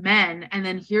famous men. And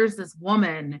then here's this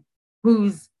woman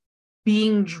who's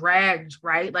being dragged,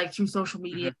 right? Like through social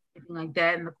media, everything like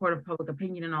that, in the court of public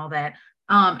opinion and all that.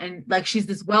 And like, she's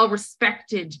this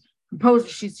well-respected composer.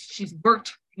 She's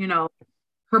worked,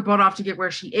 her butt off to get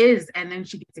where she is. And then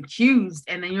she gets accused.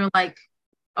 And then you're like,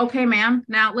 okay, ma'am,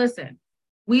 now listen,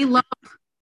 we love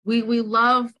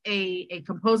a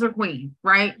composer queen,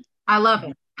 right? I love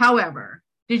it. However,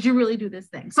 did you really do this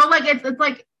thing? So like it's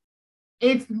like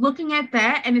it's looking at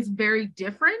that and it's very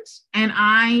different. And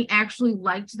I actually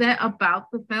liked that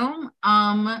about the film.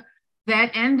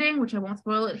 That ending, which I won't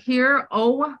spoil it here.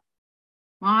 Oh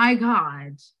my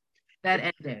God,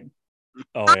 that ending.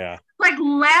 Oh yeah. Like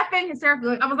laughing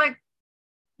hysterically. I was like,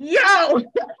 yo, like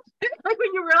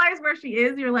when you realize where she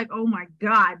is, you're like, oh my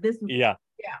God, this is yeah.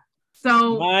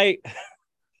 So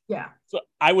Yeah. So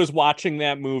I was watching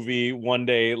that movie one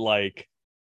day, like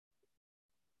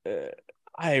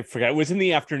I forgot, it was in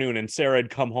the afternoon, and Sarah had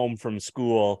come home from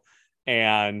school,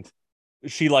 and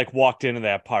she like walked into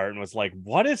that part and was like,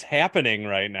 "What is happening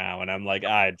right now?" And I'm like,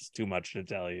 it's too much to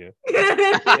tell you.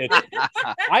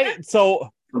 So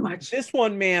much. This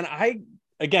one, man,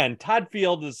 again, Todd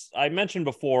Field is, I mentioned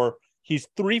before, he's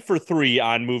 3 for 3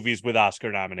 on movies with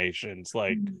Oscar nominations.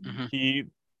 Like the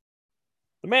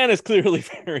man is clearly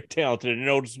very talented and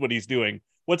knows what he's doing.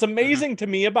 What's amazing to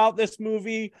me about this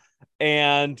movie,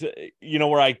 and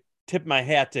where I tip my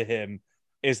hat to him,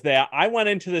 is that I went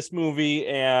into this movie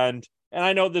and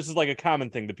I know this is like a common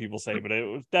thing that people say, but it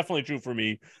was definitely true for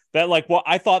me, that like, well,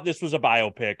 I thought this was a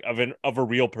biopic of a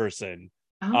real person.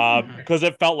 Because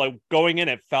it felt like going in,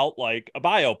 it felt like a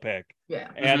biopic. Yeah.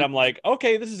 And I'm like,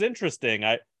 okay, this is interesting.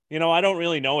 I don't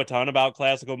really know a ton about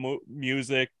classical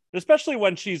music, especially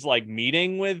when she's like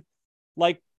meeting with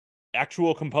like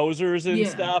actual composers and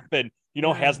stuff, and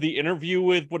has the interview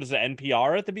with, what is it,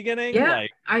 NPR at the beginning? Yeah.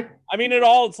 Like,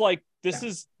 it's like, this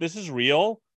is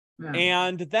real. Yeah.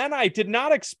 And then I did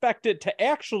not expect it to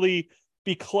actually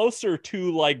be closer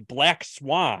to like Black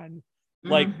Swan.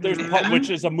 Like there's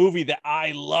which is a movie that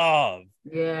I love.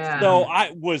 Yeah. So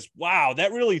wow,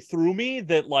 that really threw me,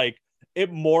 that like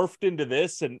it morphed into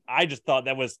this, and I just thought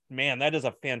that is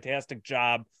a fantastic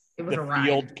job. The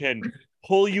Field can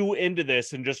pull you into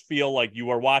this and just feel like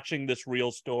you are watching this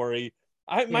real story.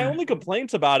 My only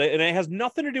complaints about it, and it has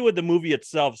nothing to do with the movie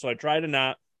itself, so I try to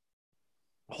not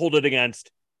hold it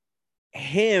against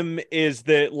him, is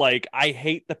that like I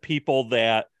hate the people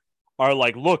that are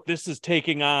like, look, this is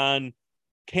taking on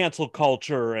cancel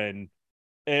culture, and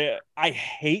I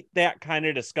hate that kind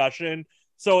of discussion.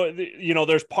 So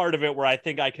there's part of it where I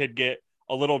think I could get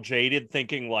a little jaded,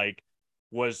 thinking like,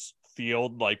 was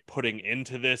Field like putting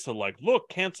into this, and like, look,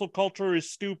 cancel culture is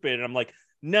stupid, and I'm like,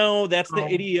 no, that's the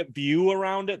idiot view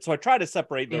around it. So I try to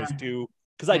separate those two,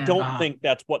 because I don't think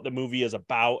that's what the movie is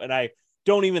about, and I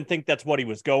don't even think that's what he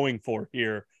was going for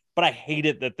here. But I hate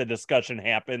it that the discussion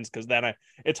happens, because then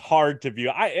it's hard to view.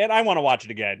 I want to watch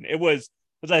it again. It was,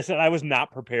 as I said, I was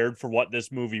not prepared for what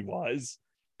this movie was.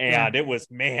 And it was,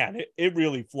 man, it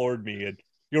really floored me. And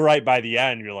you're right, by the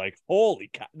end, you're like, holy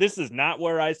cow, this is not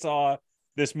where I saw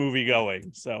this movie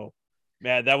going. So,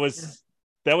 man, that was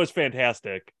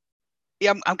fantastic.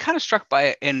 Yeah, I'm kind of struck by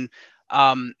it. And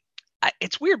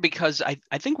it's weird, because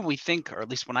I think when we think, or at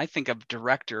least when I think of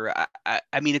director,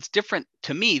 I mean, it's different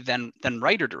to me than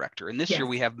writer director. And this year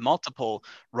we have multiple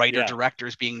writer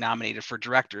directors being nominated for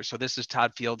directors. So this is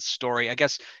Todd Field's story. I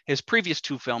guess his previous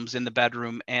 2 films, In the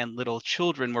Bedroom and Little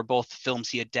Children, were both films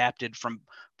he adapted from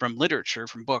literature,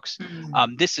 from books.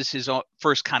 This is his own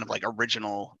first kind of like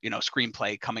original,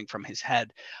 screenplay coming from his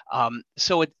head.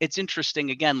 So it's interesting,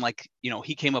 again, like,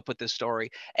 he came up with this story.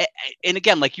 And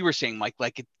again, like you were saying, Mike,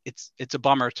 like it's a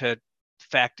bummer to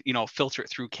filter it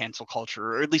through cancel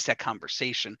culture, or at least that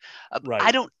conversation. Right.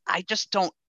 I just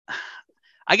don't,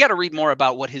 I got to read more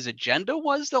about what his agenda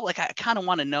was, though. Like, I kind of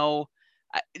want to know.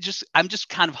 I'm just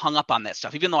kind of hung up on that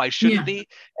stuff, even though I shouldn't be.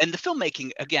 And the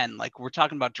filmmaking, again, like we're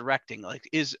talking about directing, like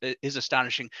is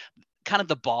astonishing. Kind of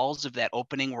the balls of that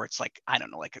opening, where it's like, I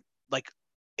don't know,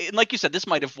 like you said, this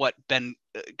might have been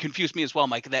confused me as well,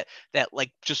 Mike. That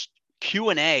like just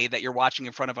Q&A that you're watching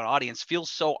in front of an audience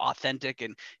feels so authentic,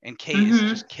 and Kay is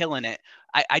just killing it.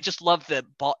 I just love the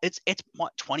ball. It's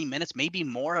what, 20 minutes, maybe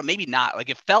more, maybe not. Like,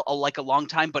 it felt like a long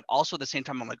time, but also at the same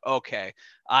time, I'm like, okay,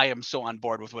 I am so on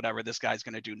board with whatever this guy's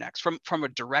going to do next. From a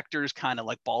director's kind of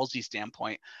like ballsy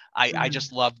standpoint, I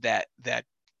just love that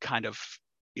kind of,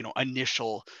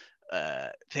 initial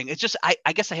thing. It's just,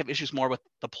 I guess I have issues more with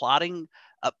the plotting,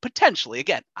 potentially.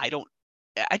 Again,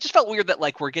 I just felt weird that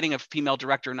like we're getting a female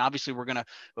director, and obviously we're gonna,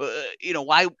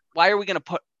 why are we gonna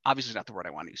put, obviously not the word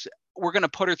I want to use, we're gonna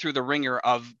put her through the ringer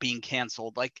of being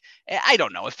canceled. Like, I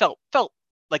don't know, it felt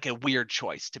like a weird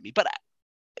choice to me, but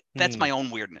that's my own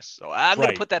weirdness. So I'm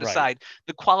gonna put that aside.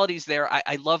 The qualities there,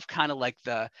 I love kind of like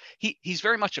he's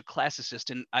very much a classicist,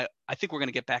 and I think we're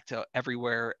gonna get back to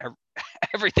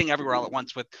everything everywhere all at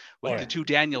once with the 2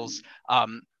 Daniels.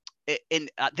 And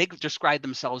they describe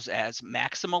themselves as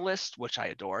maximalist, which I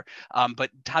adore. But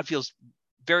Todd feels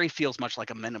much like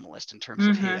a minimalist in terms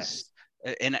of his,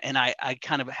 and I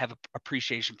kind of have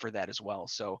appreciation for that as well.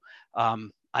 So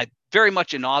I very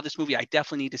much in awe of this movie. I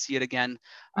definitely need to see it again.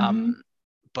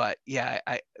 But yeah,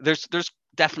 there's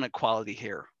definite quality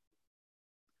here.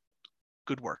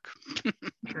 Good work.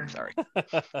 Sorry,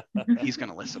 he's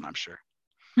gonna listen, I'm sure.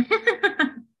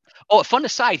 Oh, a fun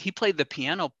aside, he played the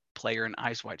piano player in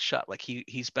Eyes Wide Shut. Like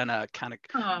he's been a kind of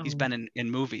he's Oh. been in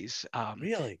movies.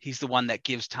 Really? He's the one that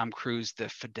gives Tom Cruise the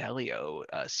Fidelio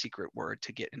secret word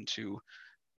to get into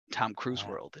Tom Cruise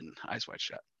Wow. world in Eyes Wide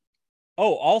Shut.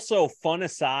 Oh, also fun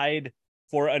aside,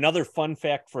 for another fun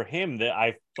fact for him that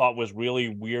I thought was really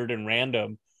weird and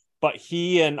random, but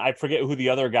he and I forget who the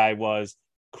other guy was,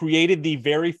 created the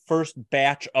very first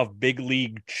batch of Big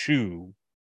League Chew.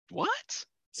 What?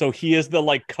 So he is the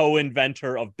like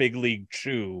co-inventor of Big League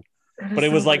Chew, That is but it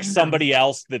so was like random. somebody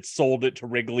else that sold it to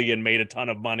Wrigley and made a ton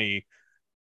of money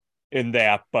in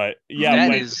that. But yeah, That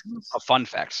when, is a fun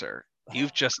fact, sir.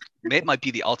 You've just, it might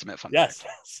be the ultimate fun yes.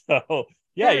 fact. So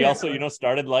yeah, Very he also, excellent.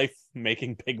 started life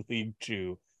making Big League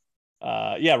Chew.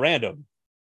 Yeah, random.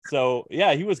 So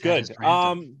yeah, he was That good. is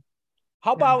random.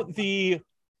 How about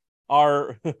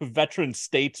our veteran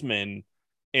statesman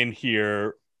in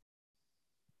here,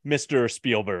 Mr.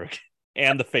 Spielberg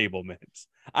and the Fablemans?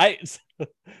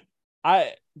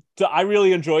 I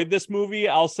really enjoyed this movie.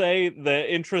 I'll say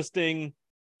the interesting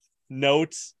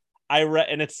notes I read,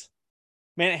 and it's,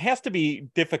 man, it has to be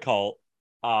difficult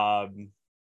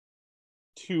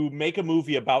to make a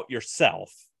movie about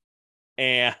yourself,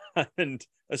 and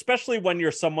especially when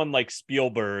you're someone like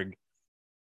Spielberg.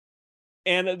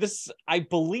 And this, I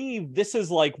believe this is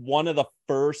like one of the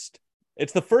first,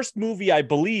 it's the first movie, I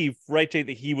believe, right, Jay,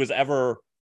 that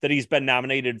he's been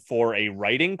nominated for a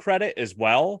writing credit as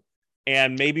well.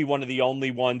 And maybe one of the only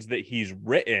ones that he's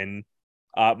written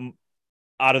out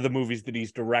of the movies that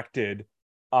he's directed.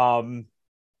 So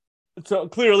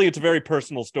clearly it's a very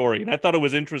personal story. And I thought it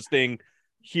was interesting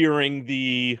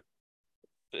hearing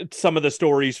some of the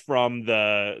stories from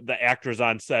the actors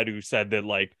on set who said that,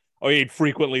 like, oh, he'd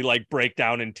frequently like break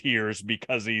down in tears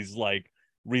because he's like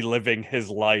reliving his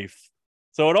life.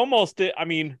 So it almost, I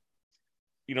mean,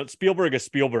 Spielberg is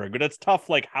Spielberg, but it's tough.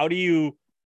 Like, how do you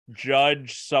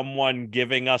judge someone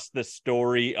giving us the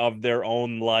story of their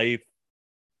own life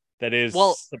that is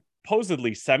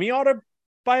supposedly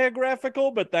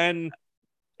semi-autobiographical, but then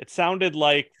it sounded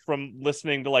like, from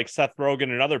listening to like Seth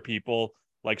Rogen and other people,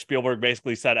 like Spielberg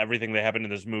basically said everything that happened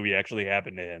in this movie actually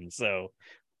happened to him. So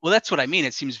Well, that's what I mean.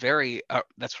 It seems very,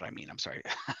 that's what I mean. I'm sorry.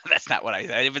 That's not what I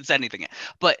haven't said anything yet.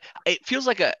 But it feels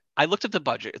like I looked at the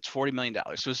budget. It's $40 million.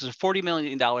 So this is a $40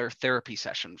 million therapy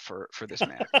session for this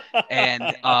man.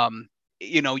 And,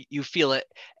 you feel it.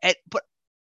 But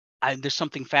there's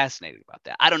something fascinating about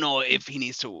that. I don't know if he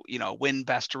needs to, win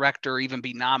Best Director or even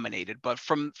be nominated. But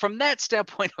from that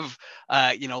standpoint of,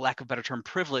 lack of better term,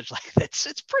 privilege, like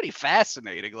it's pretty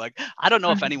fascinating. Like, I don't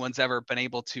know if anyone's ever been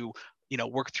able to,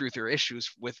 work through their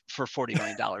issues for $40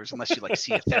 million unless you like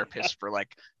see a therapist for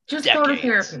like Just decades. go to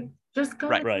therapy. Just go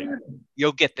to Right. therapy.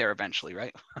 You'll get there eventually,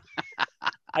 right?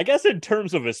 I guess in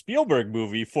terms of a Spielberg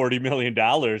movie, $40 million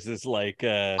is like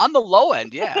on the low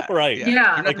end, yeah. Right. Yeah. You're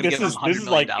not Like gonna give him this $100 is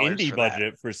million like indie for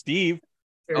budget for Steve.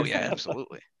 Oh yeah, Seriously.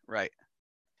 absolutely. Right.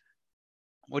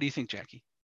 What do you think, Jackie?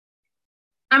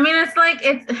 I mean, it's like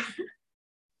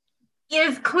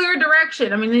it's clear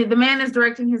direction. I mean, the man is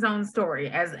directing his own story,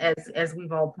 as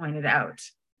we've all pointed out,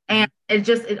 and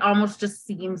it almost just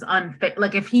seems unfair.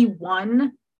 Like, if he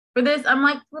won for this, I'm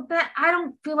like, well, that I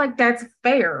don't feel like that's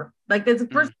fair. Like, that's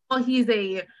first of all, he's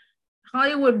a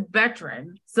Hollywood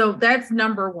veteran, so that's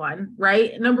number one,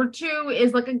 right? Number two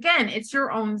is, like, again, it's your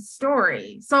own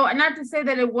story. So, not to say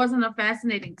that it wasn't a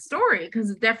fascinating story, because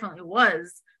it definitely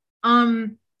was.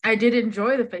 I did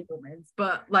enjoy the Fablemans,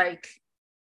 but like,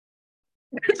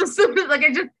 it just like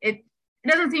it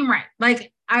doesn't seem right.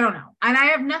 Like, I don't know. And I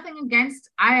have nothing against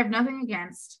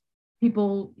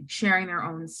people sharing their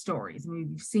own stories. I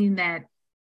mean, we've seen that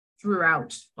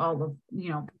throughout all of,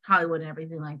 Hollywood and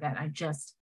everything like that.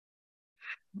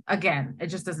 Again, it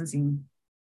just doesn't seem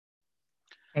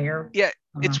fair. Yeah,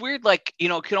 it's weird. Like,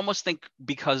 could almost think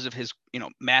because of his,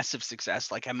 massive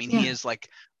success. Like, I mean, he is like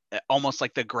almost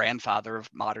like the grandfather of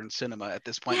modern cinema at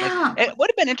this point. Yeah. Like, it would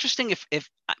have been interesting if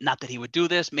not that he would do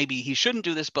this, maybe he shouldn't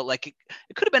do this, but like it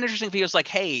could have been interesting if he was like,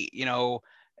 hey,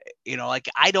 like,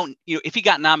 I don't, if he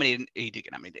got nominated, he did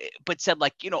get nominated, but said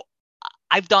like,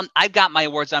 I've got my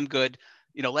awards, I'm good,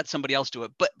 let somebody else do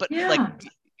it. But like,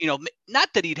 not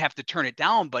that he'd have to turn it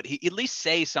down, but he at least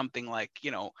say something like,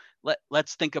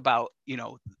 let's think about,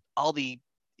 all the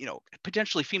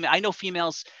potentially female. I know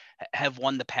females have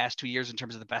won the past 2 years in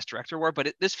terms of the best director award,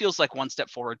 but this feels like one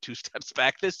step forward, two steps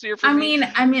back this year for me.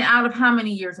 I mean, out of how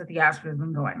many years that the Oscars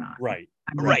been going on? Right.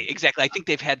 Right, exactly. I think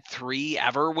they've had 3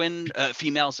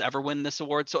 females ever win this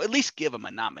award. So at least give him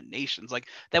a nominations. Like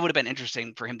that would have been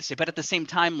interesting for him to say. But at the same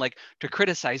time, like to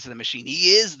criticize the machine,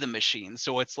 he is the machine.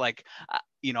 So it's like,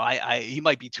 he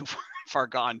might be too far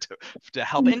gone to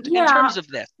help. In terms of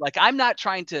this, like I'm not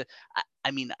trying to. I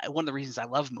mean, one of the reasons I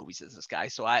love movies is this guy.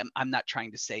 So I'm not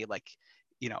trying to say like,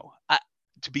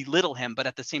 to belittle him, but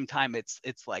at the same time, it's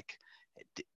like.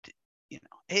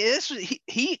 His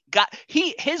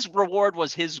reward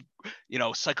was his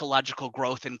psychological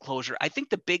growth and closure. I think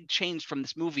the big change from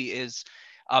this movie is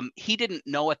he didn't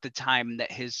know at the time that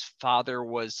his father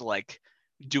was like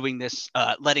doing this,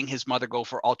 letting his mother go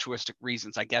for altruistic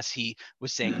reasons. I guess he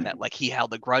was saying that like he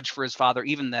held a grudge for his father.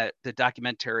 Even the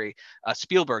documentary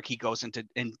Spielberg, he goes into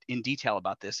in detail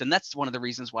about this, and that's one of the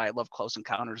reasons why I love Close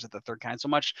Encounters of the Third Kind so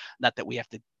much. Not that we have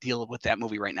to deal with that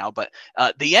movie right now, but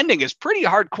the ending is pretty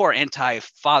hardcore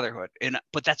anti-fatherhood,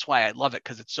 but that's why I love it,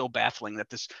 because it's so baffling that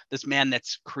this man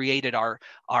that's created our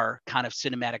kind of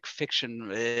cinematic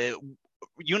fiction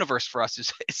universe for us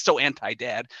is so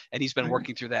anti-dad, and he's been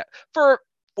working through that for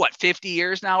 50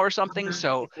 years now or something.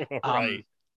 So right.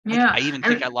 I even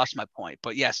think I lost my point,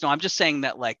 but yes, no, I'm just saying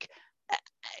that like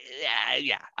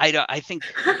I think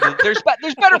there's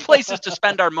better places to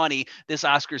spend our money this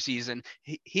Oscar season.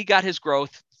 He got his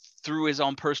growth through his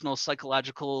own personal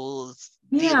psychological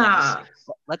dealings.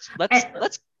 Let's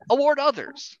award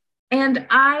others. And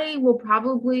I will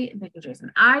probably, thank you,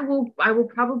 Jason. I will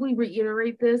probably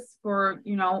reiterate this for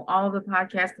all the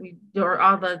podcasts we do, or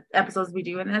all the episodes we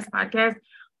do in this podcast.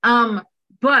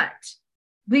 But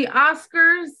the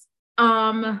Oscars,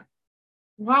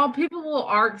 while people will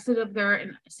sit up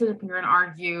here and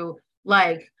argue,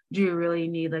 like, do you really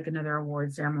need like another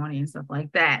award ceremony and stuff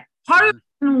like that? Part of the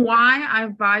reason why I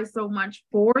buy so much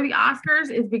for the Oscars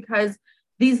is because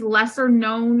these lesser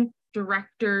known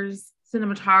directors,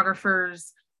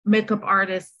 cinematographers, makeup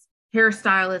artists,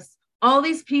 hairstylists, all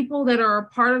these people that are a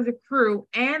part of the crew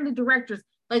and the directors,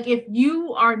 like if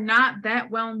you are not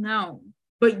that well known,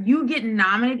 but you get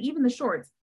nominated, even the shorts,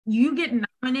 you get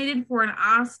nominated for an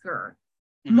Oscar,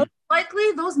 most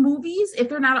likely those movies, if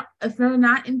they're not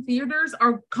in theaters,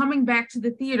 are coming back to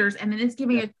the theaters, and then it's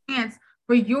giving a chance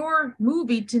for your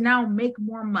movie to now make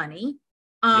more money.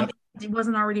 It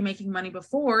wasn't already making money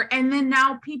before, and then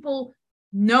now people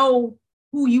know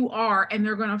who you are, and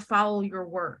they're going to follow your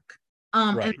work,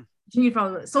 and continue to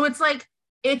follow it. So it's like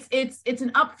it's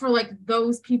an up for like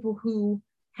those people who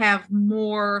have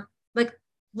more, like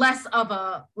less of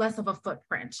a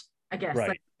footprint, I guess,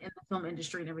 like in the film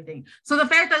industry and everything. So the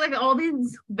fact that like all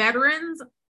these veterans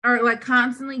are like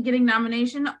constantly getting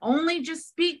nomination only just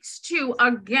speaks to,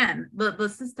 again, the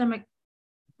systemic,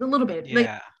 a little bit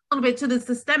to the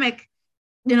systemic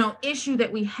issue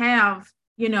that we have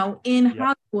in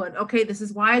Hollywood. Okay, this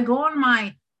is why I go on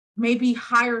my maybe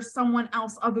hire someone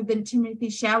else other than Timothée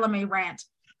Chalamet rant.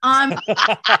 I like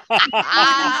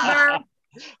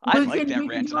that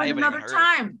rant. I haven't even heard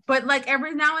time, but like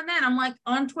every now and then, I'm like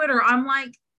on Twitter, I'm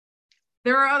like,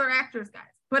 there are other actors, guys.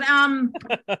 But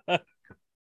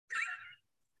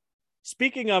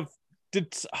speaking of, do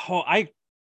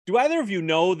either of you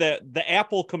know that the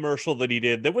Apple commercial that he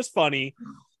did that was funny,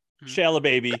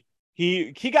 Shalababy,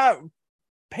 he got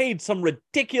paid some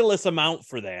ridiculous amount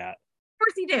for that. Of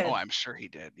course he did. Oh, I'm sure he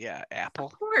did. Yeah, Apple.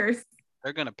 Of course.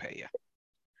 They're gonna pay you.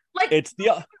 Like it's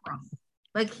the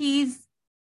like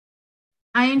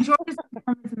I enjoyed his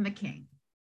performance in The King.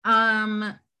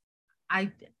 That's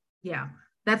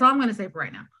all I'm gonna say for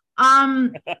right now.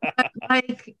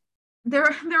 Like there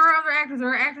are other actors. There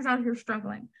are actors out here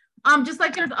struggling. Just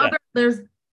like there's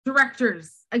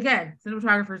directors, again,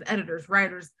 cinematographers, editors,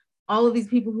 writers, all of these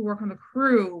people who work on the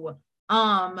crew,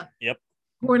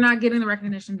 who are not getting the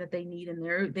recognition that they need, and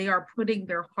they are putting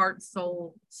their heart,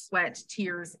 soul, sweat,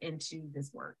 tears into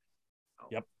this work.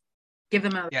 So give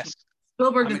them a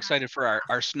Spielberg. I'm excited for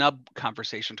our snub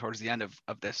conversation towards the end of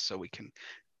this, so we can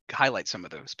highlight some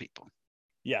of those people.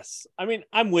 Yes, I mean,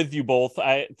 I'm with you both.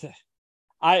 I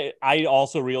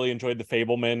also really enjoyed The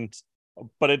Fabelmans,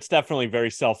 but it's definitely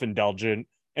very self-indulgent.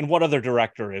 And what other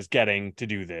director is getting to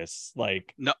do this?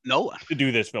 Like, no one to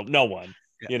do this film. No one,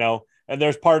 And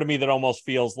there's part of me that almost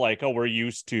feels like, we're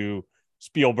used to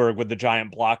Spielberg with the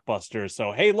giant blockbusters.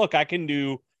 So, hey, look, I can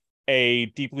do a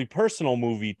deeply personal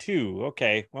movie too.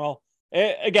 Okay, well,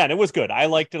 again, it was good. I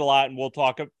liked it a lot, and we'll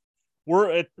talk.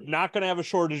 We're not going to have a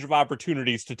shortage of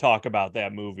opportunities to talk about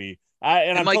that movie.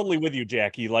 I'm totally with you,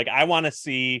 Jackie. Like, I want to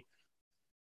see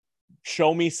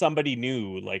show me somebody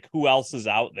new, like who else is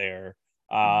out there.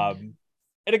 And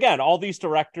again, all these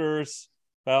directors,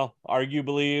 well,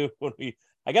 arguably,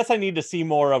 I guess I need to see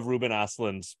more of Ruben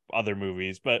Östlund's other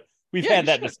movies, but we've had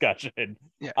that discussion.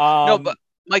 Yeah. No, but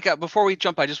Micah, before we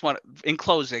jump, I just want, in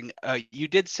closing, you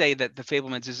did say that The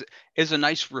Fabelmans is a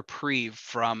nice reprieve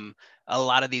from a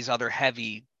lot of these other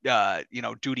heavy,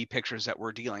 duty pictures that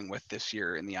we're dealing with this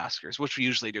year in the Oscars, which we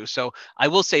usually do. So I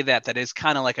will say that is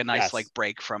kind of like a nice like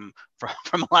break from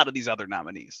a lot of these other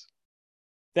nominees.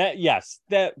 That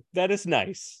is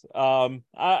nice.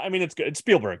 I mean, it's good. It's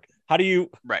Spielberg. How do you?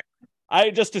 Right. I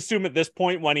just assume at this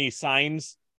point when he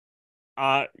signs,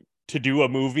 to do a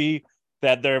movie,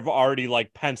 that they've already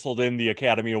like penciled in the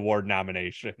Academy Award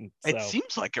nomination. So. It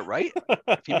seems like it, right?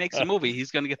 If he makes a movie,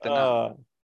 he's going to get the nom.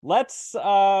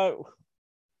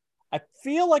 I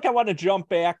feel like I want to jump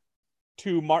back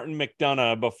to Martin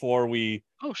McDonagh before we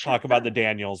talk about the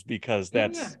Daniels, because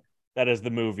that is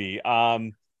the movie.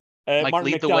 Martin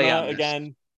McDonagh,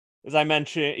 again, as I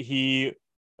mentioned, he,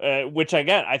 which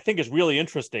again, I think is really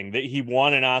interesting that he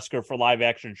won an Oscar for live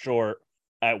action short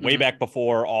way back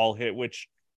before All hit, which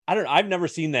I've never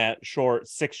seen that short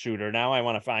 6-shooter. Now I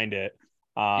want to find it.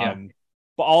 But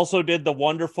also did the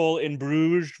wonderful In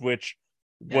Bruges, which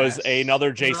was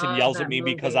another Jason Yells at Me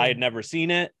movie. Because I had never seen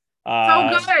it.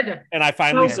 So good. And I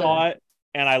finally saw it,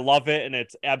 and I love it. And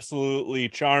it's absolutely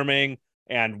charming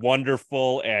and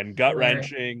wonderful and gut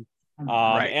wrenching.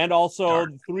 And also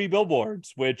Three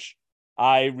Billboards, which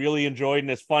I really enjoyed.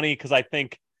 And it's funny because I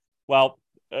think,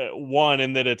 one,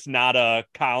 in that it's not a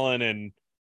Colin and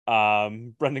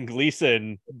Brendan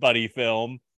Gleeson buddy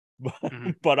film,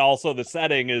 but also the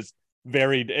setting is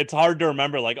it's hard to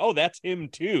remember, like, oh, that's him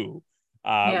too.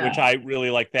 Which I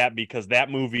really like that, because that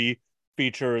movie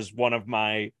features one of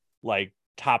my like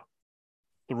top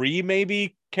 3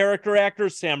 maybe character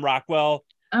actors, Sam Rockwell.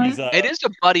 It is a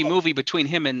buddy movie between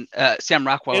him and Sam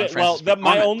Rockwell.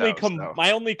 My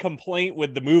only complaint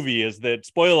with the movie is that,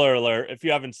 spoiler alert, if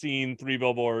you haven't seen Three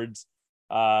Billboards,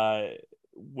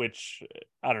 which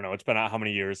I don't know, it's been out how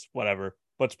many years, whatever.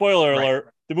 But spoiler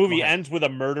alert, the movie ends with a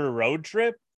murder road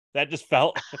trip. That just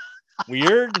felt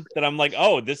weird. That I'm like,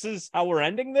 oh, this is how we're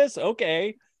ending this?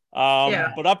 Okay.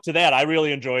 But up to that, I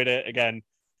really enjoyed it. Again,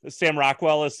 Sam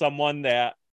Rockwell is someone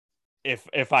that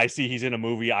if I see he's in a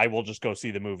movie, I will just go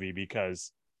see the movie,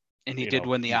 because. And he did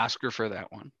win the Oscar for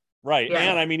that one. Right. Yeah.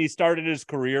 And I mean, he started his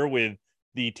career with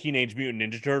the Teenage Mutant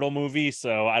Ninja Turtle movie,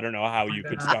 so I don't know how you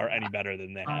could start any better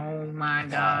than that. Oh my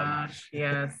gosh,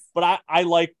 yes. But I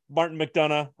like Martin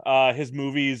McDonagh. His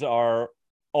movies are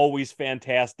always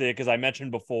fantastic. As I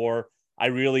mentioned before, I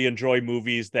really enjoy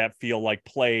movies that feel like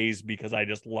plays, because I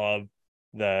just love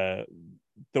the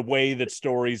way that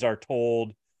stories are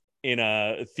told in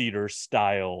a theater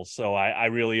style. So I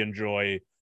really enjoy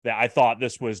that. I thought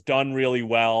this was done really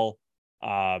well.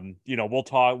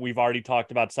 We've already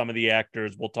talked about some of the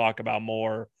actors. We'll talk about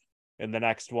more in the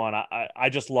next one. I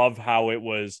just love how it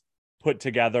was put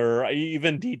together.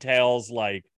 Even details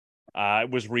like I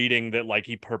was reading that like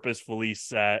he purposefully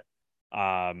set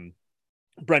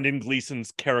Brendan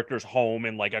Gleeson's character's home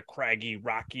in like a craggy,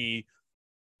 rocky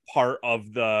part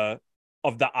of the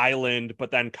island, but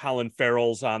then Colin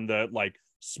Farrell's on the like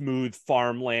smooth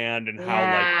farmland, and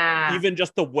how like even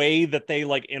just the way that they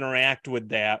like interact with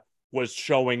that was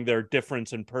showing their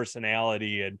difference in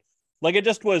personality. And like it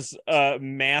just was a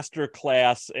master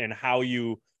class in how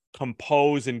you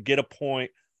compose and get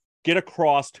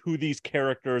across who these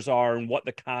characters are and what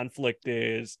the conflict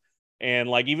is. And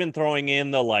like even throwing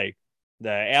in the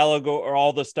allegory or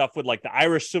all the stuff with like the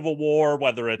Irish Civil War,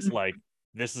 whether it's like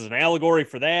this is an allegory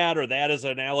for that or that is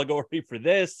an allegory for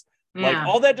this. Like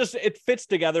all that it fits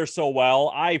together so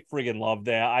well. I friggin' loved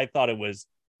that. I thought it was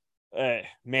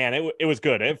it was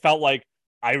good. It felt like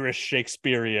Irish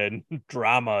Shakespearean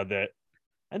drama that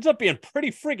ends up being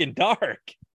pretty friggin' dark.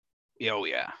 Oh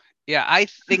yeah, I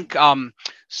think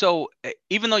so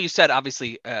even though you said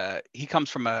obviously he comes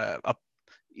from a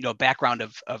background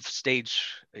of stage,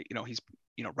 he's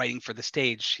writing for the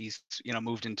stage, he's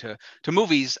moved into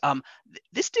movies.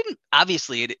 This didn't,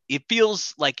 obviously it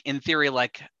feels like in theory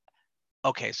like,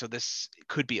 okay, so this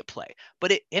could be a play,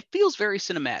 but it feels very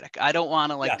cinematic. I don't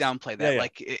want to downplay that.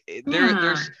 Like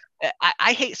there's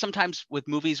I hate sometimes with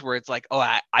movies where it's like, oh,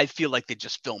 I feel like they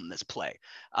just filmed this play.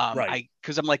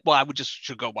 Because I'm like, well, I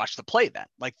should go watch the play then.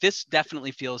 Like this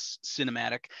definitely feels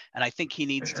cinematic, and I think he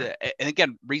needs to. And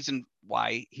again, reason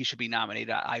why he should be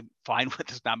nominated, I'm fine with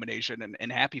this nomination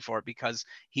and happy for it, because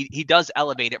he does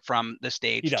elevate it from the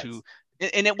stage to.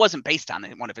 And it wasn't based on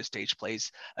one of his stage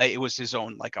plays. It was his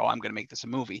own, like, oh, I'm going to make this a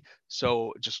movie.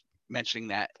 So just mentioning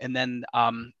that. And then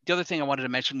the other thing I wanted to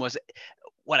mention was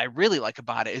what I really like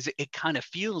about it is it kind of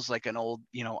feels like an old,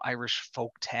 Irish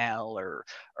folk tale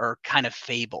or kind of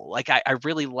fable. Like I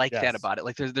really like that about it.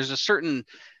 Like there's a certain,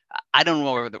 I don't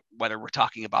know whether we're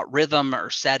talking about rhythm or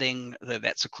setting,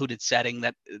 that secluded setting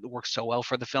that works so well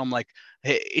for the film. Like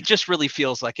it just really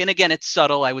feels like, and again, it's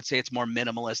subtle. I would say it's more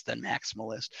minimalist than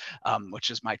maximalist, which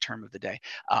is my term of the day.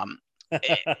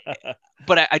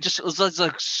 But I just, it was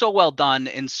like so well done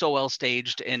and so well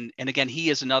staged. And again, he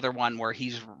is another one where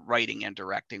he's writing and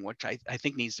directing, which I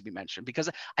think needs to be mentioned, because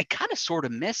I kind of sort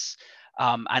of miss,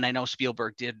 and I know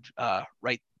Spielberg did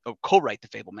co-write The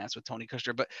Fabelmans with Tony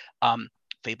Kushner, but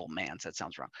Fabelmans, that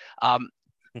sounds wrong.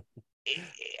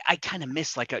 I kind of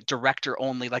miss like a director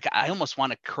only. Like I almost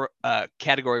want a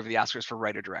category of the Oscars for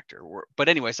writer director. But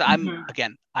anyways, I'm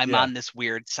on this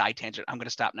weird side tangent. I'm going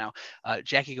to stop now.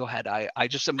 Jackie, go ahead. I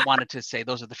just wanted to say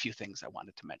those are the few things I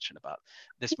wanted to mention about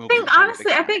this movie.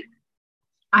 Honestly,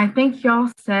 I think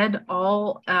y'all said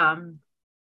all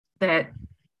that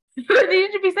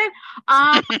needed to be said.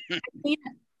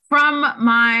 From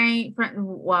my friend,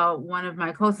 well, one of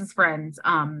my closest friends,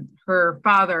 her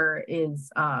father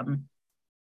is an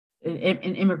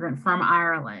immigrant from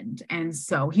Ireland, and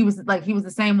so he was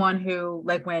the same one who,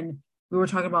 like, when we were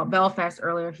talking about Belfast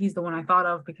earlier, he's the one I thought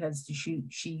of because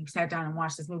she sat down and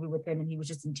watched this movie with him, and he was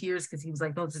just in tears because he was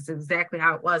like, "No, this is exactly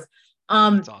how it was."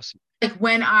 That's awesome. Like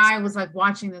when I was like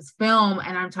watching this film,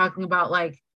 and I'm talking about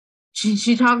like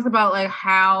she talks about like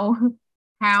how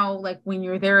like when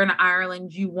you're there in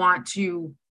Ireland, you want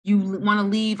to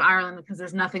leave Ireland because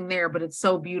there's nothing there, but it's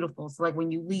so beautiful. So like when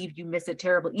you leave, you miss it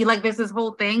terribly. You like, there's this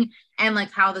whole thing, and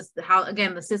like how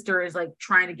again the sister is like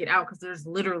trying to get out because there's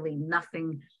literally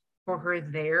nothing for her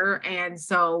there. And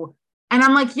so, and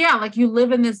I'm like, yeah, like you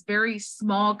live in this very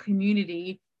small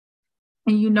community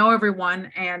and you know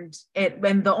everyone, and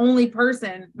the only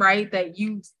person, right, that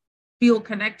you feel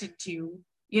connected to,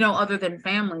 other than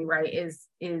family, right,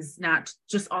 is not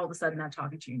just all of a sudden not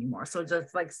talking to you anymore. So it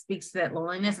just like speaks to that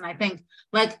loneliness. And I think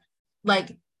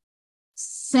like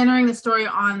centering the story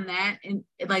on that, and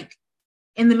like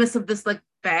in the midst of this like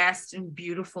vast and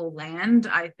beautiful land,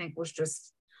 I think was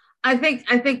just, I think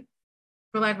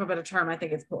for lack of a better term, I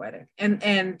think it's poetic,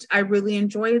 and I really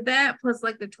enjoyed that. Plus,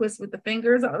 like the twist with the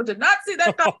fingers, I did not see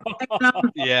that.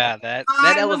 Yeah, that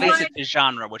elevates it to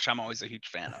genre, which I'm always a huge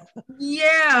fan of.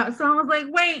 Yeah, so I was like,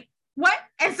 wait, what?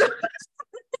 And so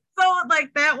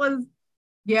like that was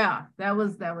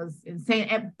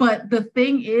insane. But the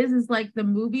thing is like the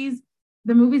movies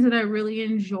that I really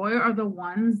enjoy are the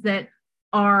ones that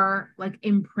are like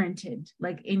imprinted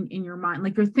like in your mind,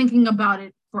 like you're thinking about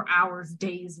it for hours,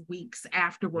 days, weeks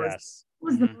afterwards. Yes.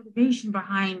 What was the motivation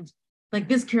behind like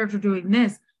this character doing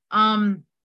this? And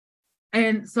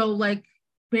so like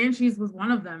Banshees was one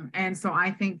of them. And so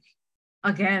I think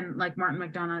again, like Martin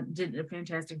McDonagh did a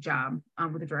fantastic job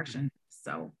with the direction.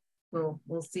 So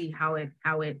we'll see how it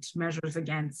measures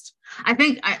against. I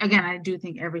do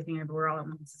think Everything Everywhere All at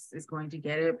Once is going to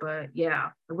get it, but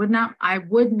yeah, I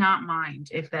would not mind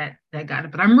if that got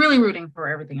it. But I'm really rooting for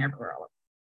Everything Everywhere All at Once.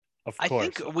 Of course. I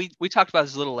think we talked about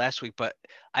this a little last week, but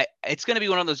it's going to be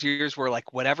one of those years where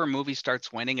like whatever movie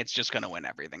starts winning, it's just going to win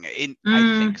everything.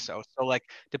 I think so. So like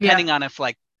depending on if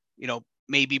like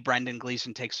maybe Brendan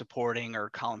Gleeson takes supporting or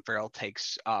Colin Farrell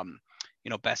takes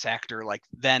best actor, like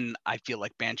then I feel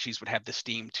like Banshees would have the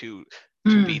steam to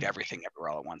beat Everything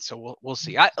Everywhere All at Once. So we'll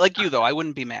see. I like you though, I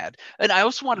wouldn't be mad. And I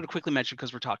also wanted to quickly mention,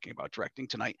 because we're talking about directing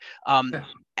tonight,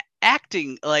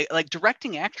 acting, like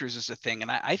directing actors is a thing, and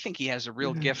I think he has a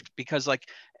real gift, because like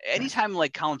anytime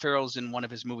like Colin Farrell's in one of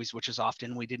his movies, which is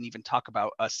often, we didn't even talk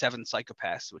about Seven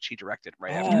Psychopaths, which he directed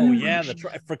right after. Oh yeah, that's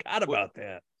right. I forgot about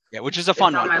that. Yeah, which is a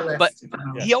fun one. But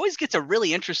he always gets a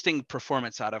really interesting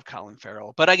performance out of Colin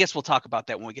Farrell. But I guess we'll talk about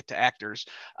that when we get to actors.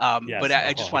 But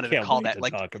I just wanted to call that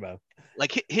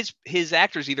like his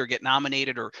actors either get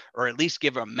nominated or at least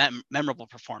give a memorable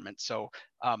performance. So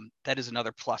that is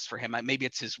another plus for him. Maybe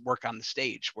it's his work on the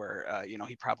stage where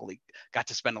he probably got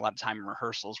to spend a lot of time in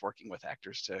rehearsals working with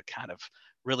actors to kind of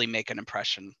really make an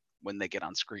impression when they get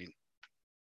on screen.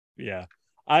 Yeah,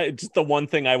 just the one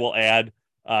thing I will add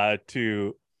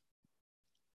to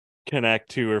connect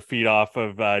to or feed off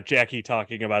of Jackie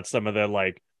talking about some of the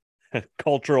like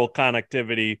cultural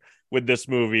connectivity with this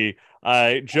movie.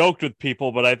 I joked with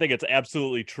people, but I think it's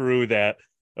absolutely true that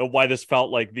why this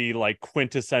felt like the like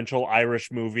quintessential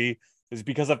Irish movie is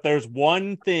because if there's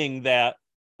one thing that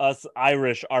us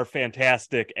Irish are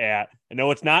fantastic at, I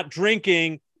know it's not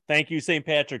drinking. Thank you, St.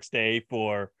 Patrick's Day,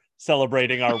 for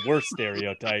celebrating our worst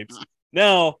stereotypes.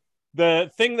 No, the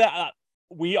thing that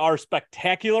we are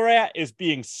spectacular at is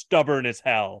being stubborn as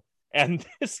hell. And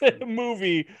this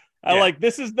movie,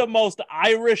 this is the most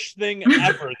Irish thing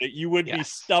ever that you would be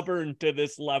stubborn to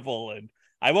this level. And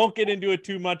I won't get into it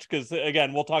too much because,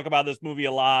 again, we'll talk about this movie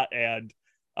a lot. And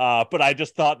but I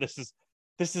just thought this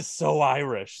is so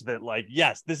Irish that, like,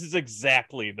 yes, this is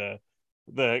exactly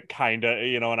the kind of,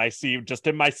 and I see just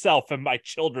in myself and my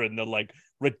children the like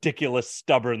ridiculous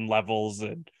stubborn levels.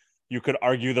 And you could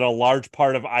argue that a large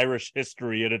part of Irish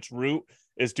history at its root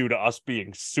is due to us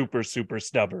being super, super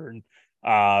stubborn,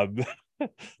 to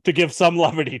give some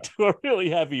levity to a really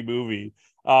heavy movie.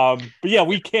 But yeah,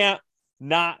 we can't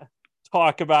not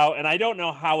talk about, and I don't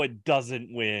know how it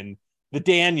doesn't win, the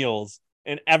Daniels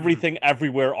and Everything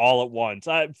Everywhere All at Once.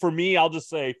 For me, I'll just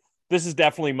say this is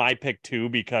definitely my pick too,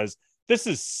 because this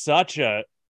is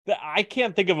I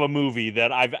can't think of a movie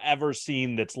that I've ever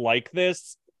seen that's like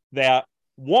this. That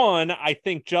one, I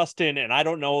think Justin, and I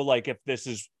don't know like if this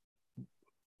is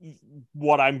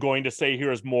what I'm going to say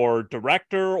here is more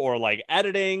director or like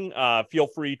editing. Feel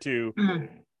free to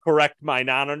correct my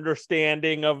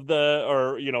non-understanding of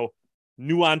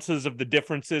nuances of the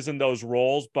differences in those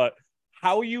roles, but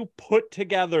how you put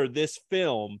together this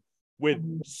film with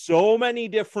so many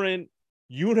different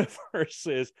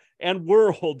universes and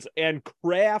worlds and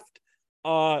craft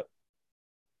a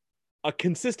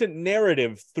consistent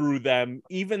narrative through them,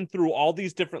 even through all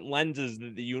these different lenses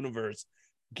that the universe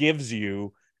gives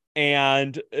you,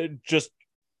 and just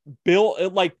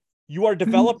build like you are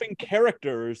developing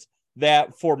characters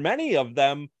that for many of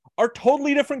them are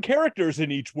totally different characters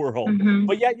in each world,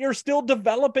 but yet you're still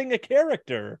developing a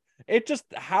character. It just,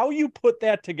 how you put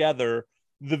that together,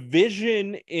 the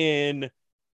vision in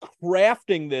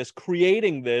crafting this,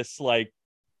 creating this, like,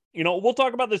 we'll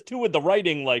talk about this too with the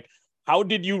writing, like, how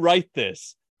did you write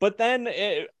this? But then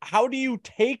how do you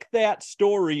take that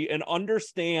story and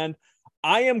understand,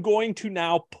 I am going to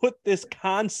now put this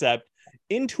concept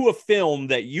into a film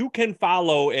that you can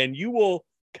follow and you will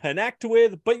connect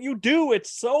with, but you do,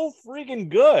 it's so freaking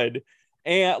good.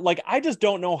 And like, I just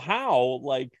don't know how,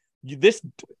 like, this,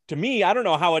 to me, I don't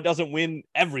know how it doesn't win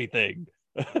everything.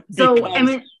 So, I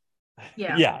mean,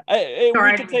 yeah.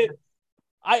 We could say,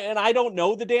 I don't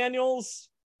know the Daniels.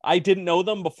 I didn't know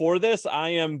them before this. I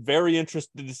am very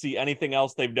interested to see anything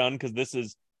else they've done, because this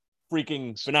is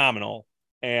freaking phenomenal.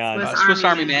 And Swiss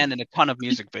Army Man and a ton of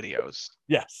music videos.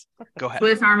 Yes. Go ahead.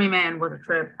 Swiss Army Man was a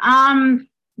trip.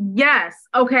 Yes.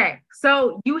 Okay.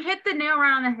 So you hit the nail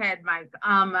right on the head,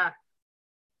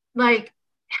 Mike.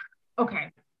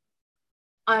 Okay.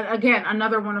 Again,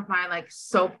 another one of my like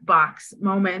soapbox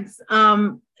moments.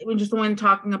 Just when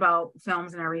talking about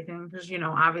films and everything, because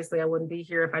obviously I wouldn't be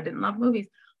here if I didn't love movies.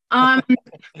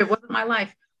 It wasn't my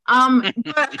life. But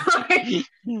like,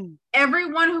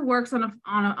 everyone who works on a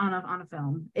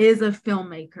film is a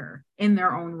filmmaker in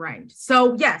their own right.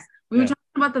 So yes, we were talking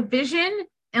about the vision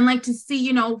and like to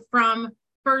see, from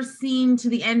first scene to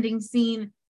the ending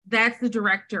scene, that's the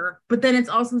director, but then it's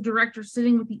also the director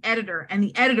sitting with the editor, and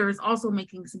the editor is also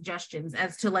making suggestions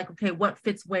as to like, okay, what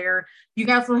fits where.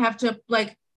 You also have to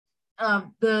like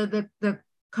the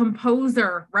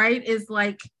composer, right, is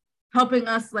like helping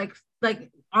us like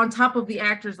on top of the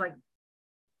actors, like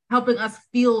helping us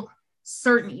feel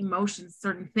certain emotions,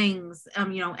 certain things,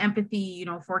 empathy,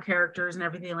 for characters and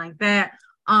everything like that.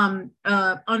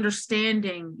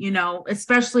 Understanding,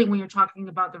 especially when you're talking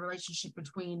about the relationship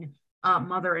between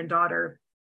mother and daughter,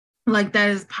 like that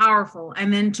is powerful.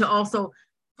 And then to also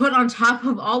put on top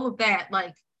of all of that,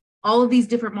 like all of these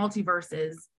different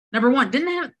multiverses. Number one,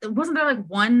 wasn't there like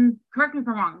one, correct me if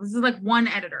I'm wrong, this is like one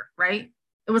editor, right?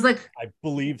 It was like, I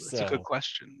believe so. That's a good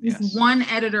question. Yes. One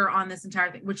editor on this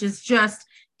entire thing, which is just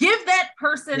give that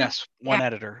person. Yes, one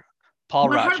editor. Paul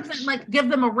Rogers. Like give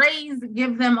them a raise,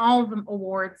 give them all of them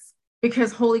awards,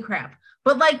 because holy crap.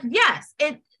 But like, yes,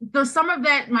 there's some of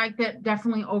that, Mike, that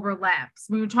definitely overlaps.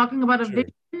 When you're talking about a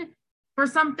vision for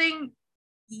something,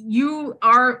 you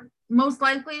are most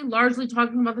likely largely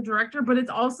talking about the director, but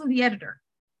it's also the editor.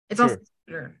 It's also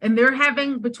the editor. And they're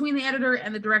having, between the editor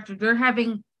and the director, they're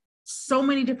having so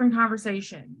many different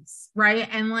conversations, right?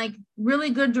 And like really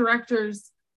good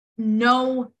directors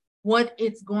know what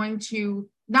it's going to,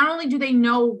 not only do they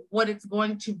know what it's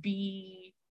going to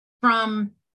be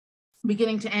from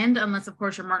beginning to end, unless of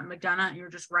course you're Martin McDonagh and you're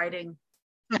just writing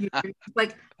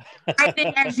like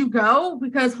writing as you go,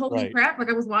 because holy crap, like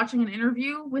I was watching an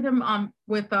interview with him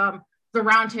with the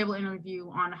roundtable interview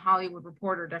on Hollywood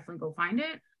Reporter, definitely go find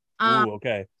it.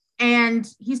 Okay. And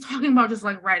he's talking about just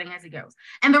like writing as he goes,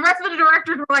 and the rest of the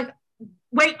directors were like,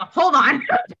 wait, hold on.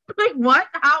 Like what,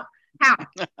 how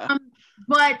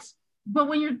but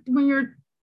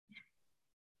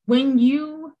when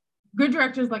you good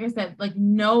directors, like I said, like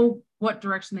know what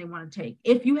direction they want to take.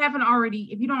 If you don't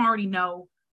already know,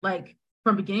 like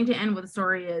from beginning to end what the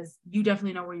story is, you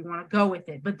definitely know where you want to go with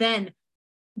it. But then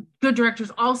good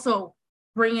directors also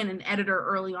bring in an editor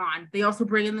early on. They also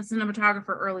bring in the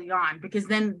cinematographer early on, because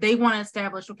then they want to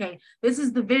establish, okay, this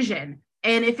is the vision.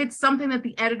 And if it's something that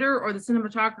the editor or the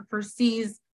cinematographer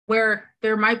sees where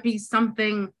there might be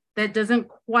something that doesn't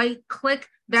quite click,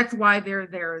 that's why they're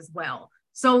there as well.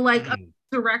 So like a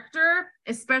director,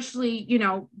 especially,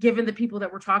 given the people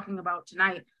that we're talking about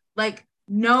tonight, like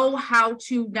know how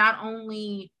to not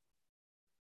only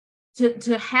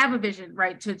to have a vision,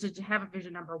 right? To have a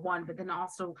vision, number one, but then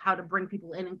also how to bring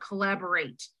people in and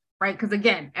collaborate, right? Because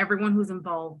again, everyone who's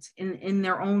involved in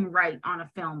their own right on a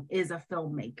film is a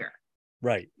filmmaker.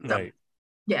 Right. So, right.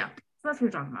 Yeah. So that's what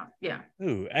we're talking about. Yeah.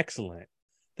 Ooh, excellent.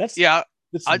 That's I'll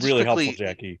really helpful,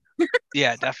 Jackie.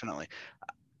 Yeah, definitely.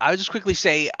 I would just quickly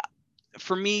say,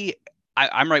 for me,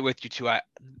 I'm right with you too.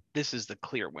 This is the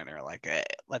clear winner. Like,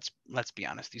 let's be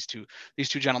honest. These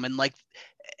two gentlemen, like,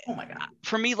 oh my God.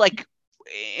 For me, like,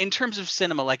 in terms of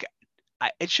cinema, like,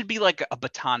 it should be like a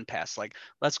baton pass. Like,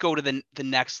 let's go to the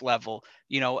next level.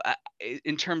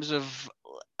 In terms of,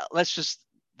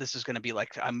 this is going to be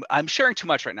like, I'm sharing too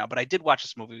much right now, but I did watch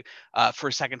this movie for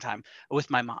a second time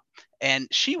with my mom, and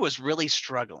she was really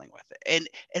struggling with it.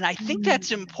 And I think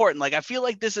that's important. Like, I feel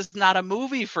like this is not a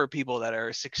movie for people that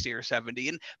are 60 or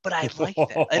 70, but I like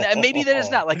that. And maybe that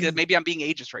is not, like, maybe I'm being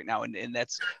ageist right now, and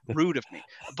that's rude of me.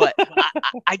 But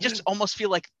I just almost feel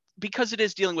like, because it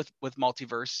is dealing with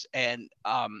multiverse, and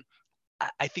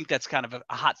I think that's kind of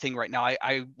a hot thing right now.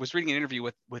 I was reading an interview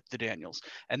with the Daniels,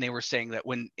 and they were saying that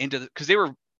because they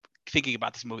were thinking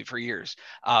about this movie for years.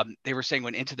 They were saying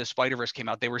when Into the Spider-Verse came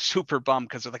out, they were super bummed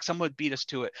because they're like, someone beat us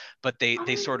to it. But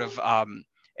they sort of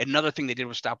another thing they did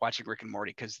was stop watching Rick and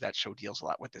Morty, because that show deals a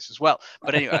lot with this as well.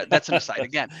 But anyway, that's an aside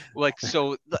again. Like,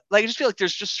 so, like, I just feel like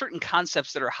there's just certain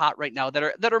concepts that are hot right now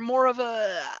that are more of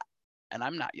a, and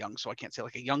I'm not young, so I can't say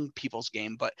like a young people's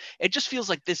game, but it just feels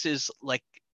like this is like,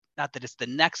 not that it's the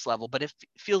next level, but it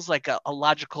feels like a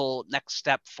logical next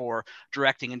step for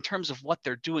directing in terms of what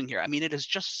they're doing here. I mean, it is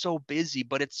just so busy,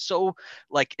 but it's so,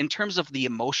 like, in terms of the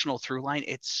emotional through line,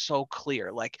 it's so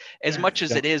clear. Like, as much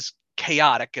as it is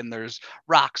chaotic, and there's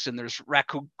rocks, and there's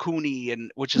Raccoony,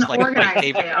 and which is like my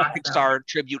favorite Pixar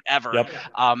tribute ever.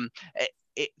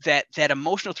 That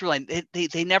emotional through line,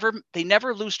 they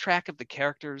never lose track of the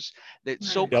characters.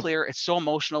 It's so clear, it's so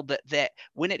emotional, that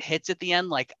when it hits at the end,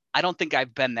 like, I don't think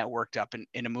I've been that worked up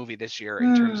in a movie this year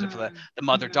in terms of the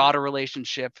mother-daughter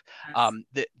relationship,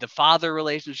 the father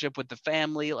relationship with the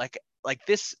family, like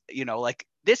this, like,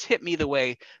 this hit me the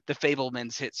way the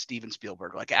Fabelmans hit Steven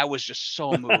Spielberg. Like, I was just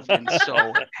so moved and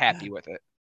so happy with it.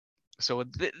 So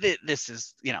this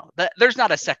is, there's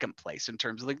not a second place in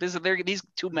terms of, like, these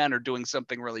two men are doing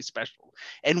something really special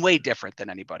and way different than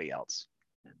anybody else.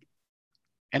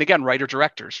 And again, writer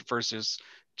directors versus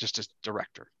just a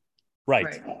director.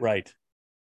 Right. I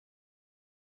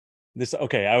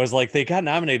was like, they got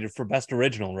nominated for Best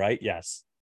Original, right? Yes.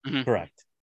 Mm-hmm. Correct.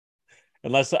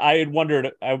 Unless I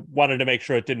wanted to make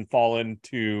sure it didn't fall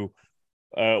into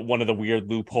one of the weird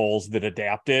loopholes that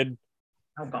Adapted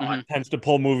tends to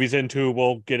pull movies into.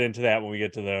 We'll get into that when we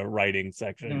get to the writing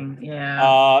section.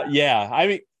 Yeah. I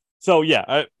mean, so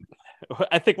yeah,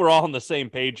 I think we're all on the same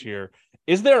page here.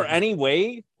 Is there any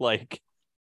way, like,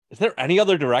 is there any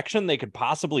other direction they could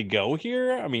possibly go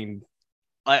here? I mean,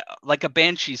 like a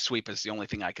Banshee sweep is the only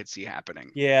thing I could see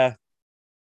happening. Yeah.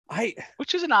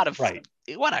 Which is not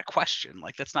what a question.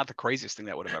 Like, that's not the craziest thing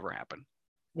that would have ever happened.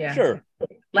 Yeah. Sure.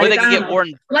 Like, or they could get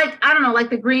Warren. Like, I don't know, like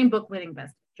the Green Book winning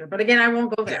Best Picture. But again, I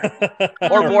won't go there.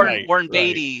 Or Warren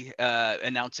Beatty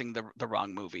announcing the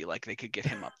wrong movie. Like, they could get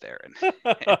him up there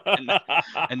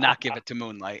and not give it to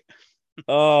Moonlight.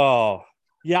 Oh.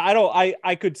 Yeah,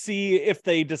 I could see if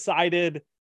they decided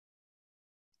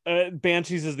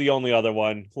Banshees is the only other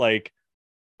one. Like,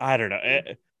 I don't know.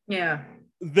 Yeah.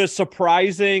 The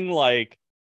surprising, like,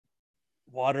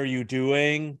 what are you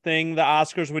doing thing the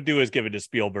Oscars would do is give it to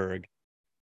Spielberg.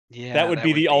 Yeah, that would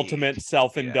be the ultimate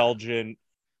self-indulgent. Yeah.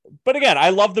 But again, I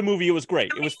love the movie. It was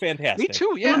great. It was fantastic. Me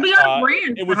too. Yeah, it would be on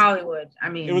brand for Hollywood. I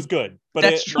mean, it was good, but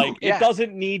that's true. Like, it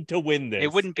doesn't need to win this.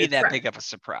 It wouldn't be that big of a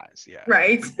surprise. Yeah,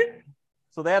 right.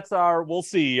 So that's we'll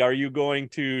see. Are you going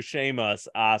to shame us,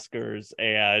 Oscars,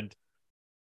 and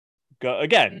go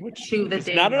again? Which is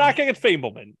not a knock against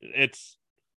Fabelman.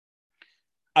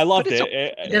 I loved it.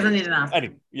 It doesn't need an Oscar.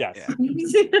 Anyway, yes. Yeah.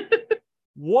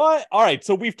 What? All right.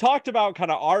 So we've talked about kind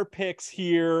of our picks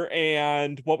here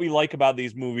and what we like about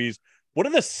these movies. What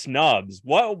are the snubs?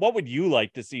 What would you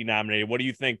like to see nominated? What do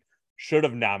you think should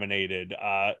have nominated?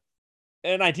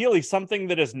 And ideally something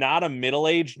that is not a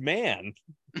middle-aged man.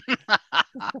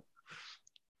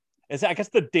 I guess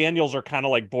the Daniels are kind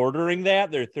of like bordering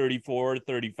that. They're 34,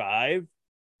 35.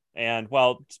 And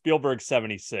well, Spielberg's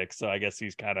 76, so I guess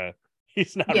he's not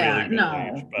really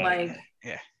middle-aged. But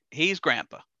yeah, he's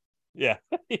grandpa. Yeah,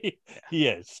 he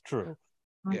is, true.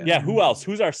 Yeah. Yeah, who else?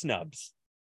 Who's our snubs?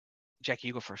 Jackie,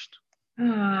 you go first.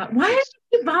 Why are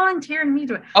you volunteering me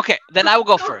to it? Okay, then I will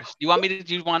go first. You want me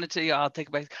to? You wanted to? I'll take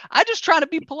it back. I just try to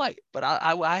be polite, but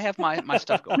I have my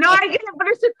stuff going. No, I get it, but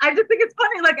I just think it's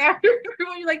funny. Like after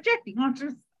everyone, you're like, Jackie, why don't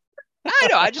you? I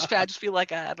know. I just feel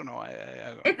like I don't know.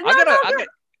 It's all good.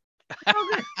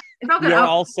 It's all good. You're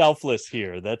all selfless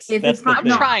here. That's the thing. I'm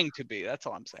trying to be. That's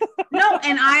all I'm saying. No,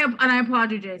 and I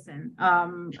applaud you, Jason.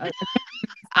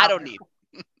 I don't need.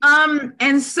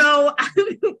 And so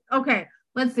okay,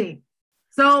 let's see.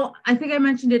 So I think I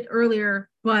mentioned it earlier,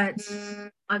 but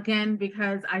again,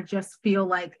 because I just feel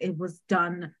like it was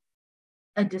done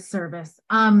a disservice.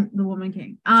 The Woman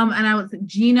King. And I would say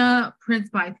Gina Prince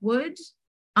Bythewood.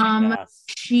 Yes.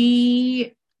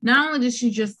 She not only did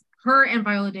she just her and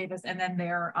Viola Davis, and then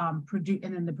their and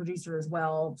then the producer as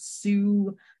well,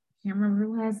 Sue. I can't remember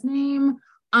her last name.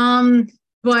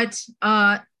 But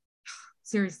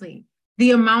seriously,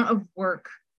 the amount of work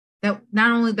that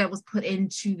not only that was put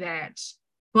into that,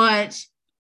 but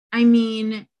I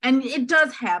mean, and it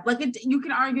does have like it. You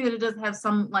can argue that it does have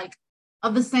some like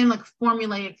of the same like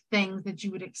formulaic things that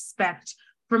you would expect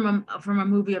from a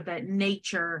movie of that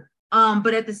nature.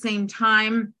 But at the same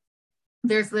time,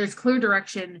 there's clear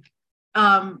direction.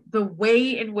 The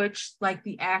way in which like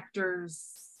the actors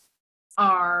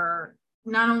are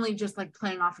not only just like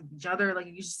playing off of each other, like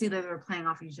you see that they're playing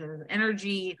off each other's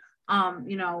energy.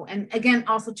 And again,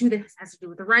 also too, this has to do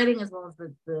with the writing as well as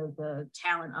the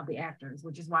talent of the actors,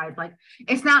 which is why it's like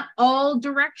it's not all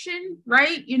direction,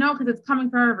 right? Because it's coming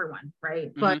from everyone, right?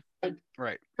 Mm-hmm. But like,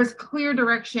 right, there's clear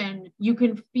direction. You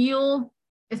can feel,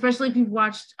 especially if you've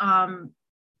watched other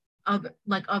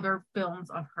films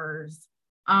of hers,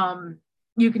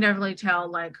 you can definitely tell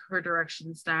like her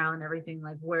direction style and everything,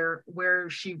 like where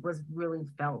she was really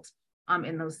felt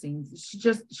in those scenes.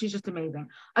 She's just amazing.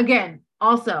 Again,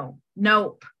 also,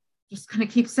 Nope. Just gonna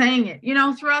keep saying it,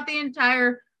 throughout the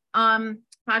entire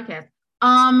podcast.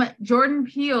 Jordan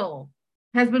Peele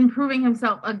has been proving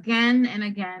himself again and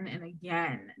again and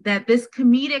again that this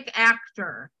comedic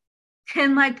actor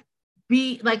can like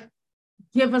be like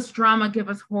give us drama, give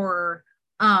us horror.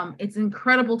 It's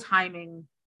incredible timing.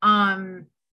 And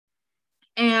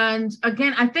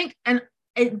again, I think, and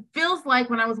it feels like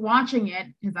when I was watching it,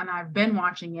 because I've been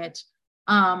watching it,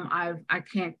 I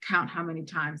can't count how many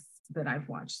times that I've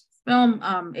watched this film.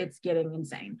 It's getting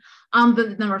insane.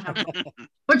 The number of times.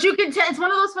 But you can tell it's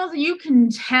one of those films that you can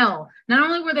tell not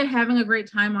only were they having a great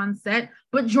time on set,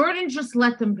 but Jordan just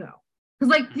let them go.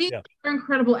 Because like these are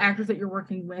incredible actors that you're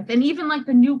working with, and even like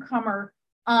the newcomer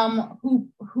who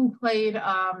played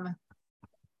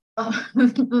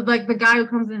like the guy who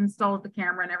comes and installs the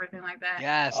camera and everything like that.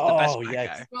 Yes, the best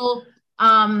guy. So,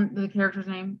 the character's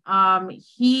name.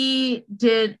 He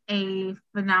did a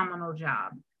phenomenal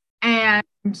job. And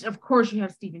of course, you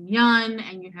have Stephen Yeun,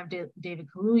 and you have David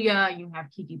Kaluuya, you have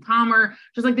Keke Palmer,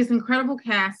 just like this incredible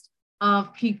cast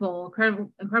of people,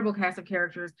 incredible cast of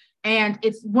characters. And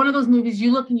it's one of those movies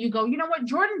you look and you go, you know what?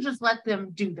 Jordan just let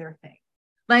them do their thing.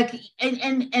 Like,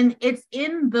 and it's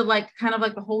in the like kind of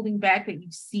like the holding back that you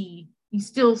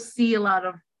still see a lot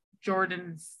of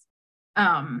Jordan's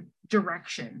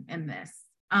direction in this.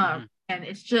 And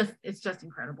it's just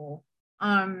incredible.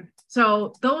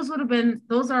 So those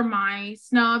are my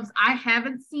snubs. I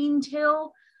haven't seen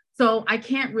Till, so I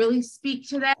can't really speak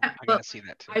to that. I gotta see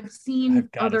that too.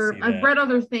 I've read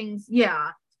other things.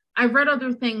 Yeah. I've read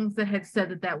other things that had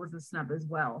said that was a snub as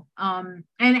well. And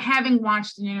having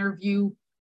watched an interview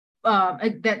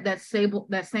that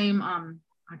same I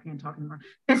can't talk anymore.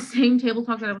 That same table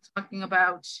talk that I was talking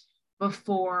about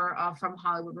before from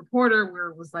Hollywood Reporter, where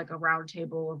it was like a round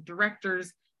table of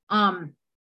directors.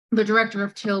 The director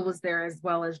of Till was there as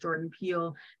well as Jordan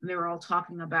Peele, and they were all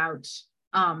talking about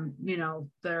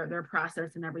their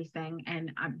process and everything.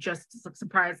 And I'm just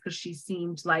surprised because she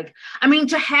seemed like, I mean,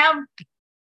 to have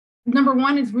number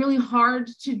one, it's really hard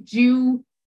to do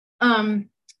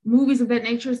movies of that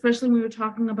nature, especially when we were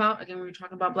talking about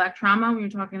Black trauma, when you're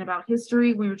talking about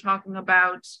history, when you're talking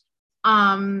about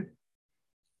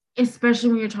especially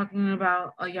when you're talking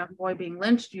about a young boy being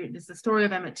lynched. It's the story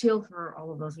of Emmett Till for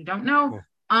all of those who don't know.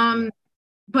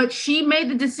 But she made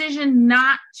the decision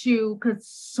not to,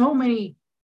 because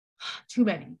too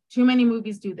many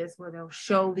movies do this where they'll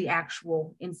show the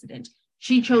actual incident.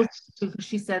 She chose because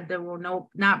she said there will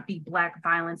not be Black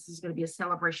violence. This is going to be a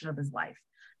celebration of his life.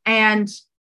 And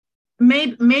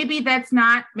maybe that's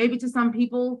not, maybe to some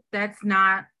people, that's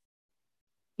not,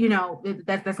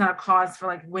 that's not a cause for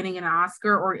like winning an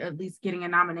Oscar or at least getting a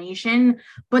nomination.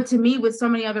 But to me, with so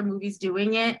many other movies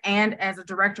doing it, and as a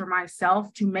director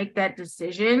myself, to make that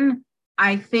decision,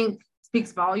 I think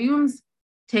speaks volumes,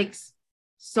 takes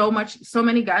so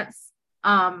many guts,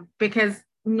 because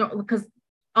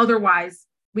otherwise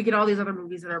we get all these other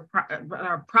movies that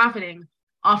are profiting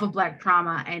off of Black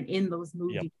trauma, and in those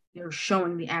movies they're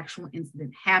showing the actual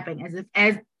incident happening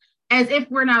as if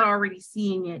we're not already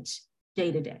seeing it day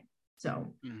to day.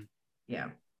 So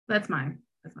that's my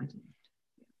team.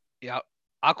 Yeah,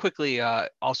 I'll quickly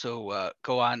also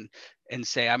go on and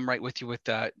say I'm right with you with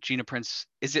Gina Prince.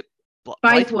 Is it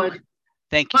Bythewood?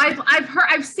 Thank you.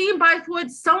 I've seen Bythewood.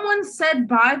 Someone said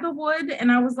By the Wood,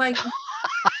 and I was like,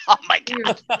 oh my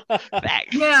God.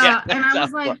 Thanks. Yeah, and I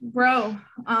was like, bro.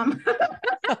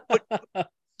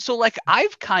 So like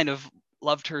I've kind of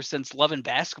loved her since Love and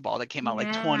Basketball that came out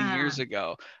like 20 years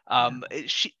ago.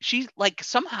 She like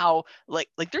somehow like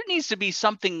there needs to be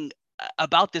something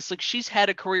about this. Like she's had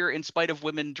a career in spite of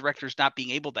women directors not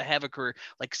being able to have a career.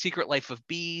 Like Secret Life of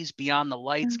Bees, Beyond the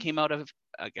Lights came out of,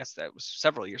 I guess that was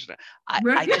several years ago.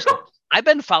 I've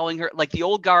been following her, like The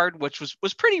Old Guard, which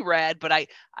was pretty rad, but I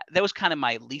that was kind of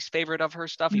my least favorite of her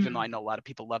stuff, even though I know a lot of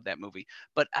people love that movie.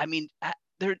 But I mean,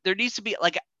 there needs to be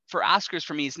like, for Oscars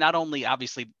for me, it's not only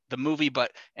obviously the movie,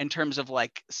 but in terms of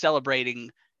like celebrating,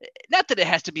 not that it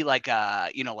has to be like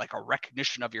like a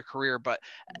recognition of your career, but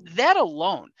that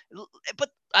alone. But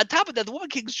on top of that, The Woman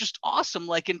King is just awesome.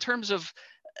 Like in terms of,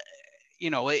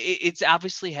 it's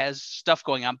obviously has stuff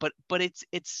going on, but it's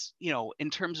in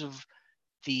terms of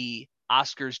the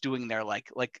Oscars doing their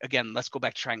like again, let's go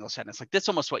back to Triangle of Sadness. Like that's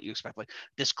almost what you expect, like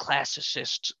this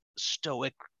classicist,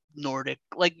 stoic, Nordic,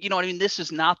 like, you know what I mean? This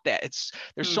is not that.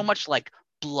 There's so much like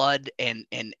blood and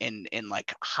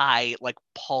like high like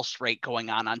pulse rate going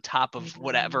on top of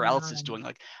whatever else is doing.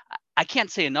 Like I can't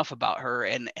say enough about her,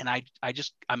 and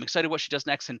I'm excited what she does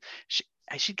next, and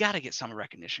she got to get some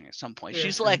recognition at some point.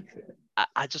 She's like,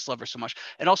 I just love her so much.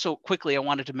 And also quickly, I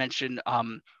wanted to mention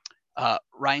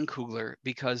Ryan Coogler,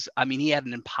 because I mean he had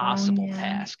an impossible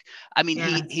task. I mean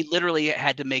he literally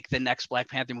had to make the next Black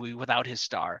Panther movie without his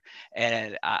star,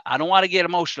 and I don't want to get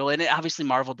emotional, and obviously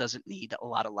Marvel doesn't need a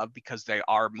lot of love because they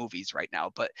are movies right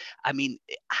now, but I mean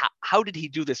how did he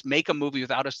do this? Make a movie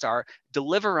without a star,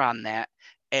 deliver on that,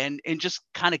 and just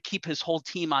kind of keep his whole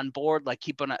team on board, like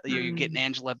keeping you're getting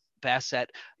Angela Bassett,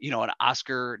 an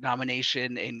Oscar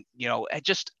nomination, and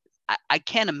I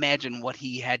can't imagine what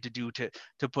he had to do to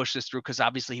push this through, because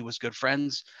obviously he was good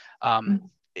friends.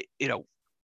 You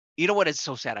know what is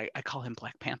so sad? I call him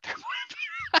Black Panther.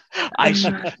 I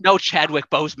should know Chadwick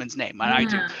Boseman's name, and I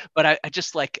do, but I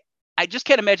just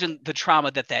can't imagine the trauma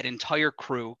that entire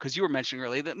crew, because you were mentioning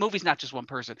earlier, the movie's not just one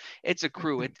person, it's a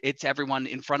crew. It's everyone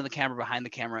in front of the camera, behind the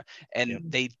camera.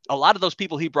 And a lot of those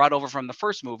people he brought over from the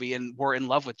first movie and were in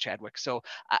love with Chadwick. So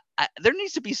there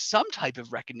needs to be some type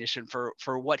of recognition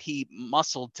for what he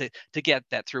muscled to get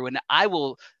that through. And I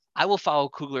will follow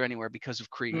Coogler anywhere because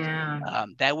of Creed.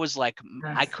 That was like,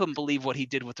 I couldn't believe what he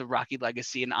did with the Rocky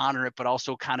legacy, and honor it, but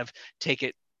also kind of take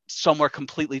it somewhere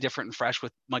completely different and fresh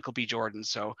with Michael B. Jordan.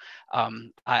 So I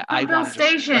want to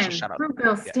just special shout out.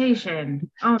 Fruitvale Station.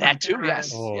 Oh, that too,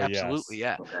 yes. Oh, absolutely,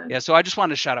 yes. Yeah. So I just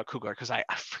wanted to shout out Coogler because I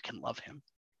freaking love him.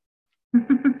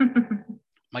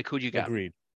 Mike, who do you got?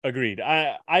 Agreed.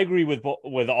 I agree with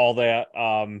all that.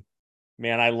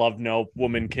 Man, I love No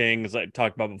Woman King, as I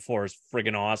talked about before, is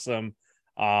friggin' awesome.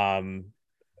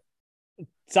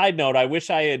 Side note, I wish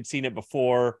I had seen it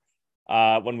before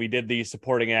when we did the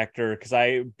supporting actor, because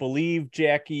I believe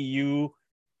Jackie, you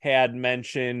had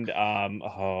mentioned I'm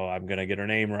gonna get her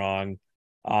name wrong.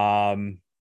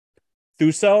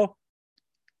 Thuso?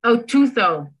 Oh,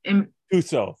 Thuso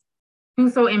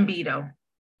Mbedu.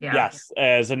 Yeah. Yes,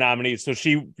 as a nominee. So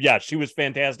she was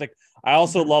fantastic. I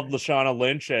also love Lashana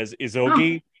Lynch as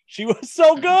Izogi. She was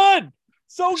so good.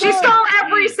 So good. She stole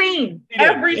every scene.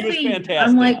 Every scene. Was fantastic.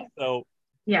 I'm like, so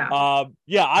yeah.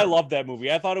 I love that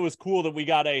movie. I thought it was cool that we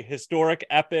got a historic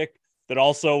epic that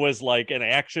also was like an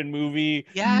action movie.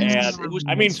 Yes, and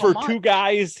I mean, so for two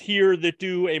guys here that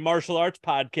do a martial arts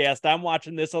podcast, I'm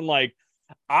watching this. I'm like,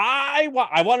 I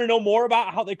want to know more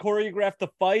about how they choreograph the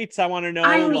fights. I want to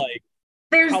know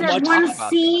there's that one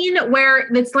scene where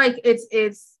it's like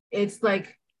it's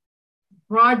like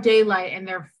broad daylight and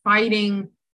they're fighting,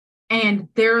 and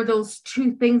there are those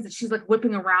two things that she's like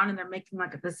whipping around and they're making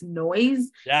like this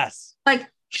noise. Yes. Like,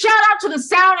 shout out to the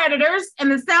sound editors and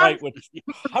the sound.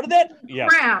 How did that? Yeah.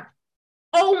 Crap.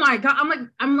 oh my God, and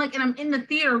I'm in the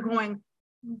theater going,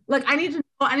 like, I need to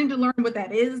learn what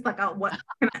that is. Like, what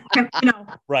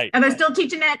Right. Are they still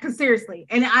teaching that? Because seriously,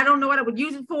 and I don't know what I would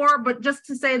use it for, but just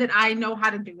to say that I know how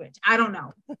to do it, I don't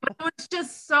know. But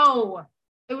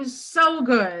it was so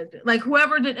good. Like,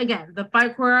 whoever did, again, the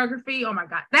fight choreography, oh my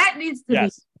God, that needs to be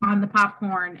on the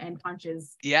Popcorn and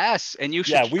Punches. Yes, and you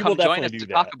should come join us to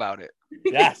talk about it.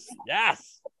 Yes.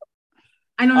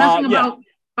 I know nothing about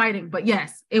fighting, but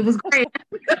yes, it was great.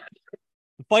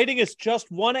 Fighting is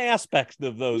just one aspect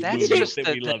of those movies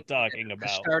that we love talking about.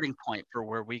 The starting point for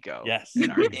where we go. Yes,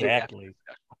 exactly.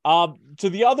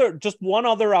 Just one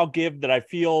other I'll give that I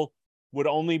feel would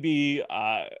only be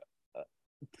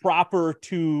proper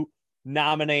to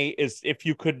nominate is if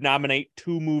you could nominate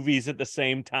two movies at the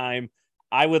same time.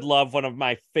 I would love one of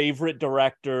my favorite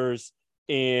directors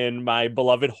in my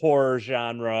beloved horror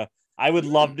genre. I would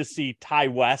love to see Ti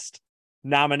West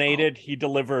nominated. He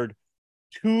delivered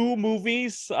two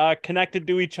movies connected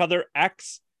to each other,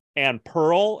 X and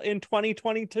Pearl, in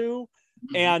 2022.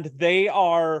 And they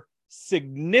are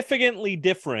significantly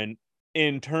different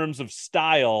in terms of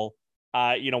style.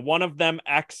 One of them,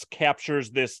 X,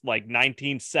 captures this like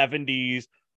 1970s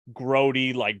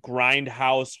grody, like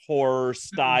grindhouse horror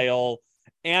style.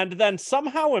 And then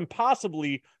somehow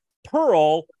impossibly,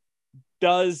 Pearl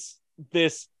delivers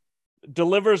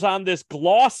on this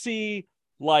glossy,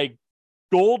 like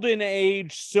golden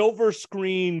age, silver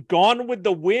screen, Gone with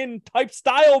the Wind type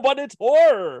style, but it's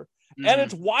horror. And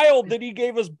it's wild that he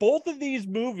gave us both of these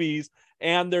movies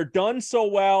and they're done so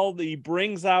well that he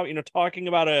brings out, talking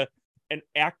about an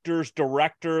actor's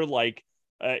director, like,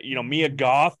 Mia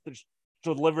Goth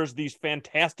delivers these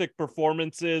fantastic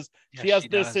performances. She has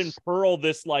this in Pearl,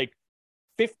 this like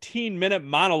 15-minute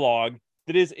monologue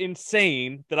that is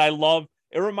insane that I love.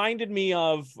 It reminded me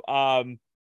of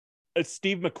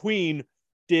Steve McQueen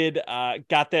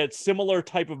got that similar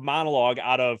type of monologue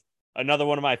out of another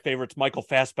one of my favorites, Michael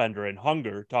Fassbender in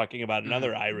Hunger, talking about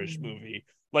another Irish movie.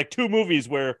 Like two movies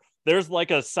where there's like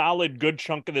a solid good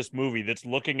chunk of this movie that's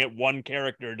looking at one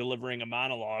character delivering a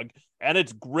monologue, and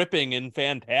it's gripping and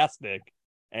fantastic.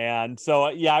 And so,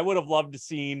 I would have loved to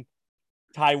seen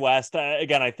Ti West.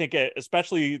 Again, I think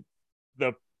especially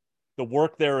the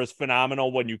work there is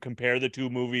phenomenal when you compare the two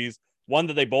movies. One,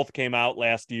 that they both came out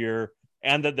last year,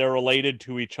 and that they're related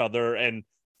to each other and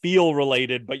feel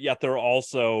related, but yet they're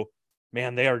also,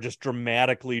 man, they are just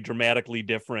dramatically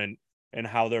different in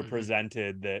how they're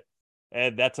presented.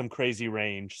 That's some crazy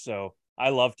range. So I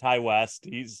love Ti West.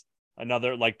 He's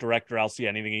another like director. I'll see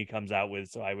anything he comes out with.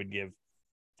 So I would give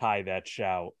Ti that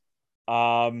shout.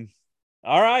 All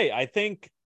right. I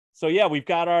think so. Yeah, we've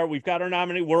got our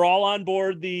nominee. We're all on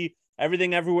board the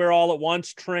Everything Everywhere All at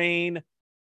Once train.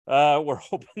 We're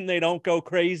hoping they don't go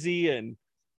crazy, and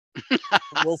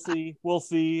we'll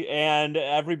see. And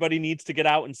everybody needs to get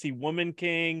out and see Woman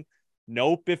King.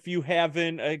 Nope, if you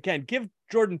haven't, again, give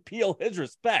Jordan Peele his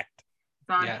respect. It's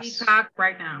on Peacock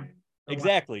right now.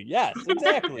 Exactly. Yes,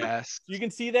 exactly. Yes. You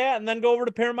can see that, and then go over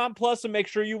to Paramount Plus and make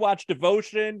sure you watch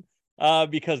Devotion,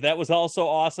 because that was also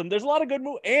awesome. There's a lot of good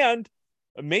movies, and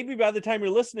maybe by the time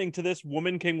you're listening to this,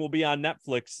 Woman King will be on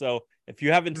Netflix. So if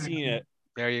you haven't seen it,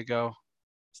 there you go.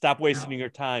 Stop wasting your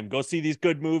time. Go see these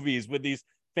good movies with these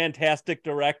fantastic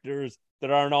directors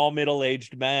that aren't all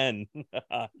middle-aged men.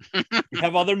 We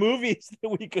have other movies that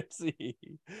we could see.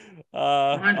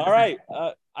 All right.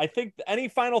 I think any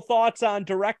final thoughts on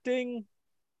directing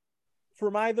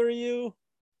from either of you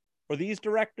or these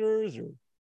directors? Or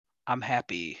I'm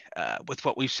happy with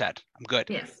what we've said. I'm good.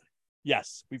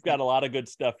 Yes, we've got a lot of good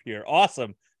stuff here.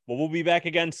 Awesome. Well, we'll be back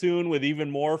again soon with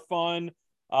even more fun.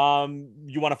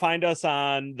 You want to find us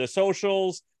on the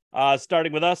socials,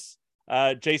 starting with us.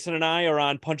 Jason and I are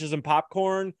on Punches and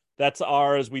Popcorn. That's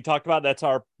as we talked about, that's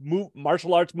our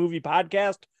martial arts movie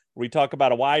podcast, where we talk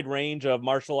about a wide range of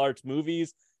martial arts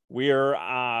movies. We're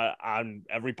on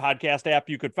every podcast app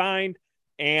you could find,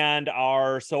 and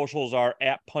our socials are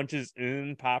at Punches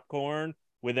in Popcorn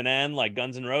with an N, like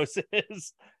Guns N'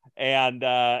 Roses. And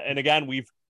again, we've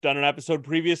done an episode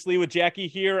previously with Jackie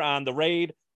here on The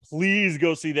Raid. Please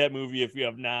go see that movie if you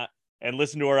have not, and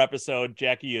listen to our episode.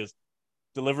 Jackie is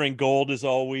delivering gold as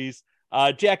always.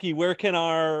 Jackie, where can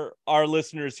our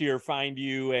listeners here find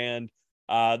you and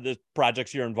the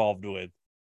projects you're involved with?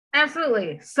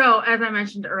 Absolutely. So as I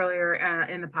mentioned earlier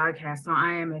in the podcast, so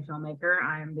I am a filmmaker.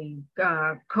 I am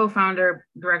the co-founder,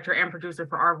 director, and producer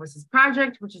for Our Voices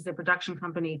Project, which is a production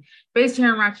company based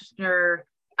here in Rochester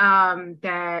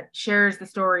that shares the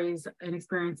stories and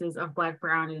experiences of Black,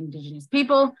 Brown, and Indigenous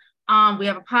people. We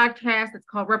have a podcast that's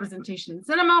called Representation in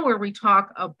Cinema, where we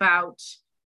talk about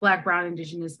Black, Brown,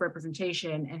 Indigenous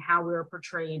representation and how we're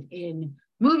portrayed in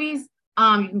movies.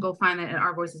 You can go find that at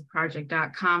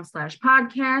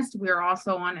ourvoicesproject.com/podcast. We are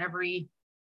also on every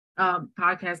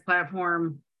podcast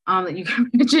platform that you can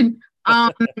mention.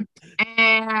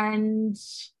 And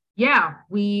yeah,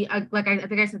 we I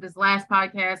think I said this last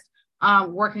podcast,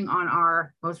 working on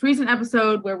our most recent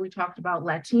episode where we talked about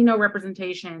Latino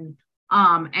representation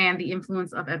and the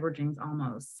influence of Edward James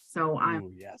Olmos. So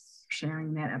I'm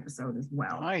sharing that episode as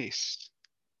well. Nice.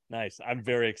 I'm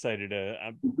very excited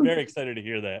to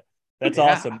hear that. That's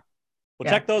awesome. Well,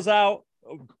 check those out.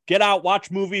 Get out,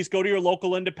 watch movies, go to your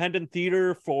local independent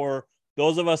theater. For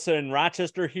those of us in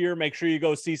Rochester here, make sure you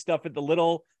go see stuff at the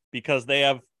Little, because they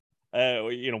have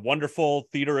wonderful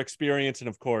theater experience, and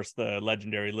of course the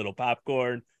legendary Little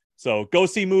Popcorn. So go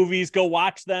see movies, go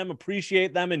watch them,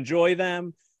 appreciate them, enjoy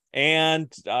them,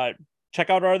 and check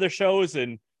out our other shows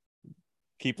and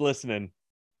keep listening.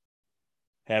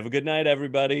 Have a good night,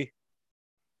 everybody.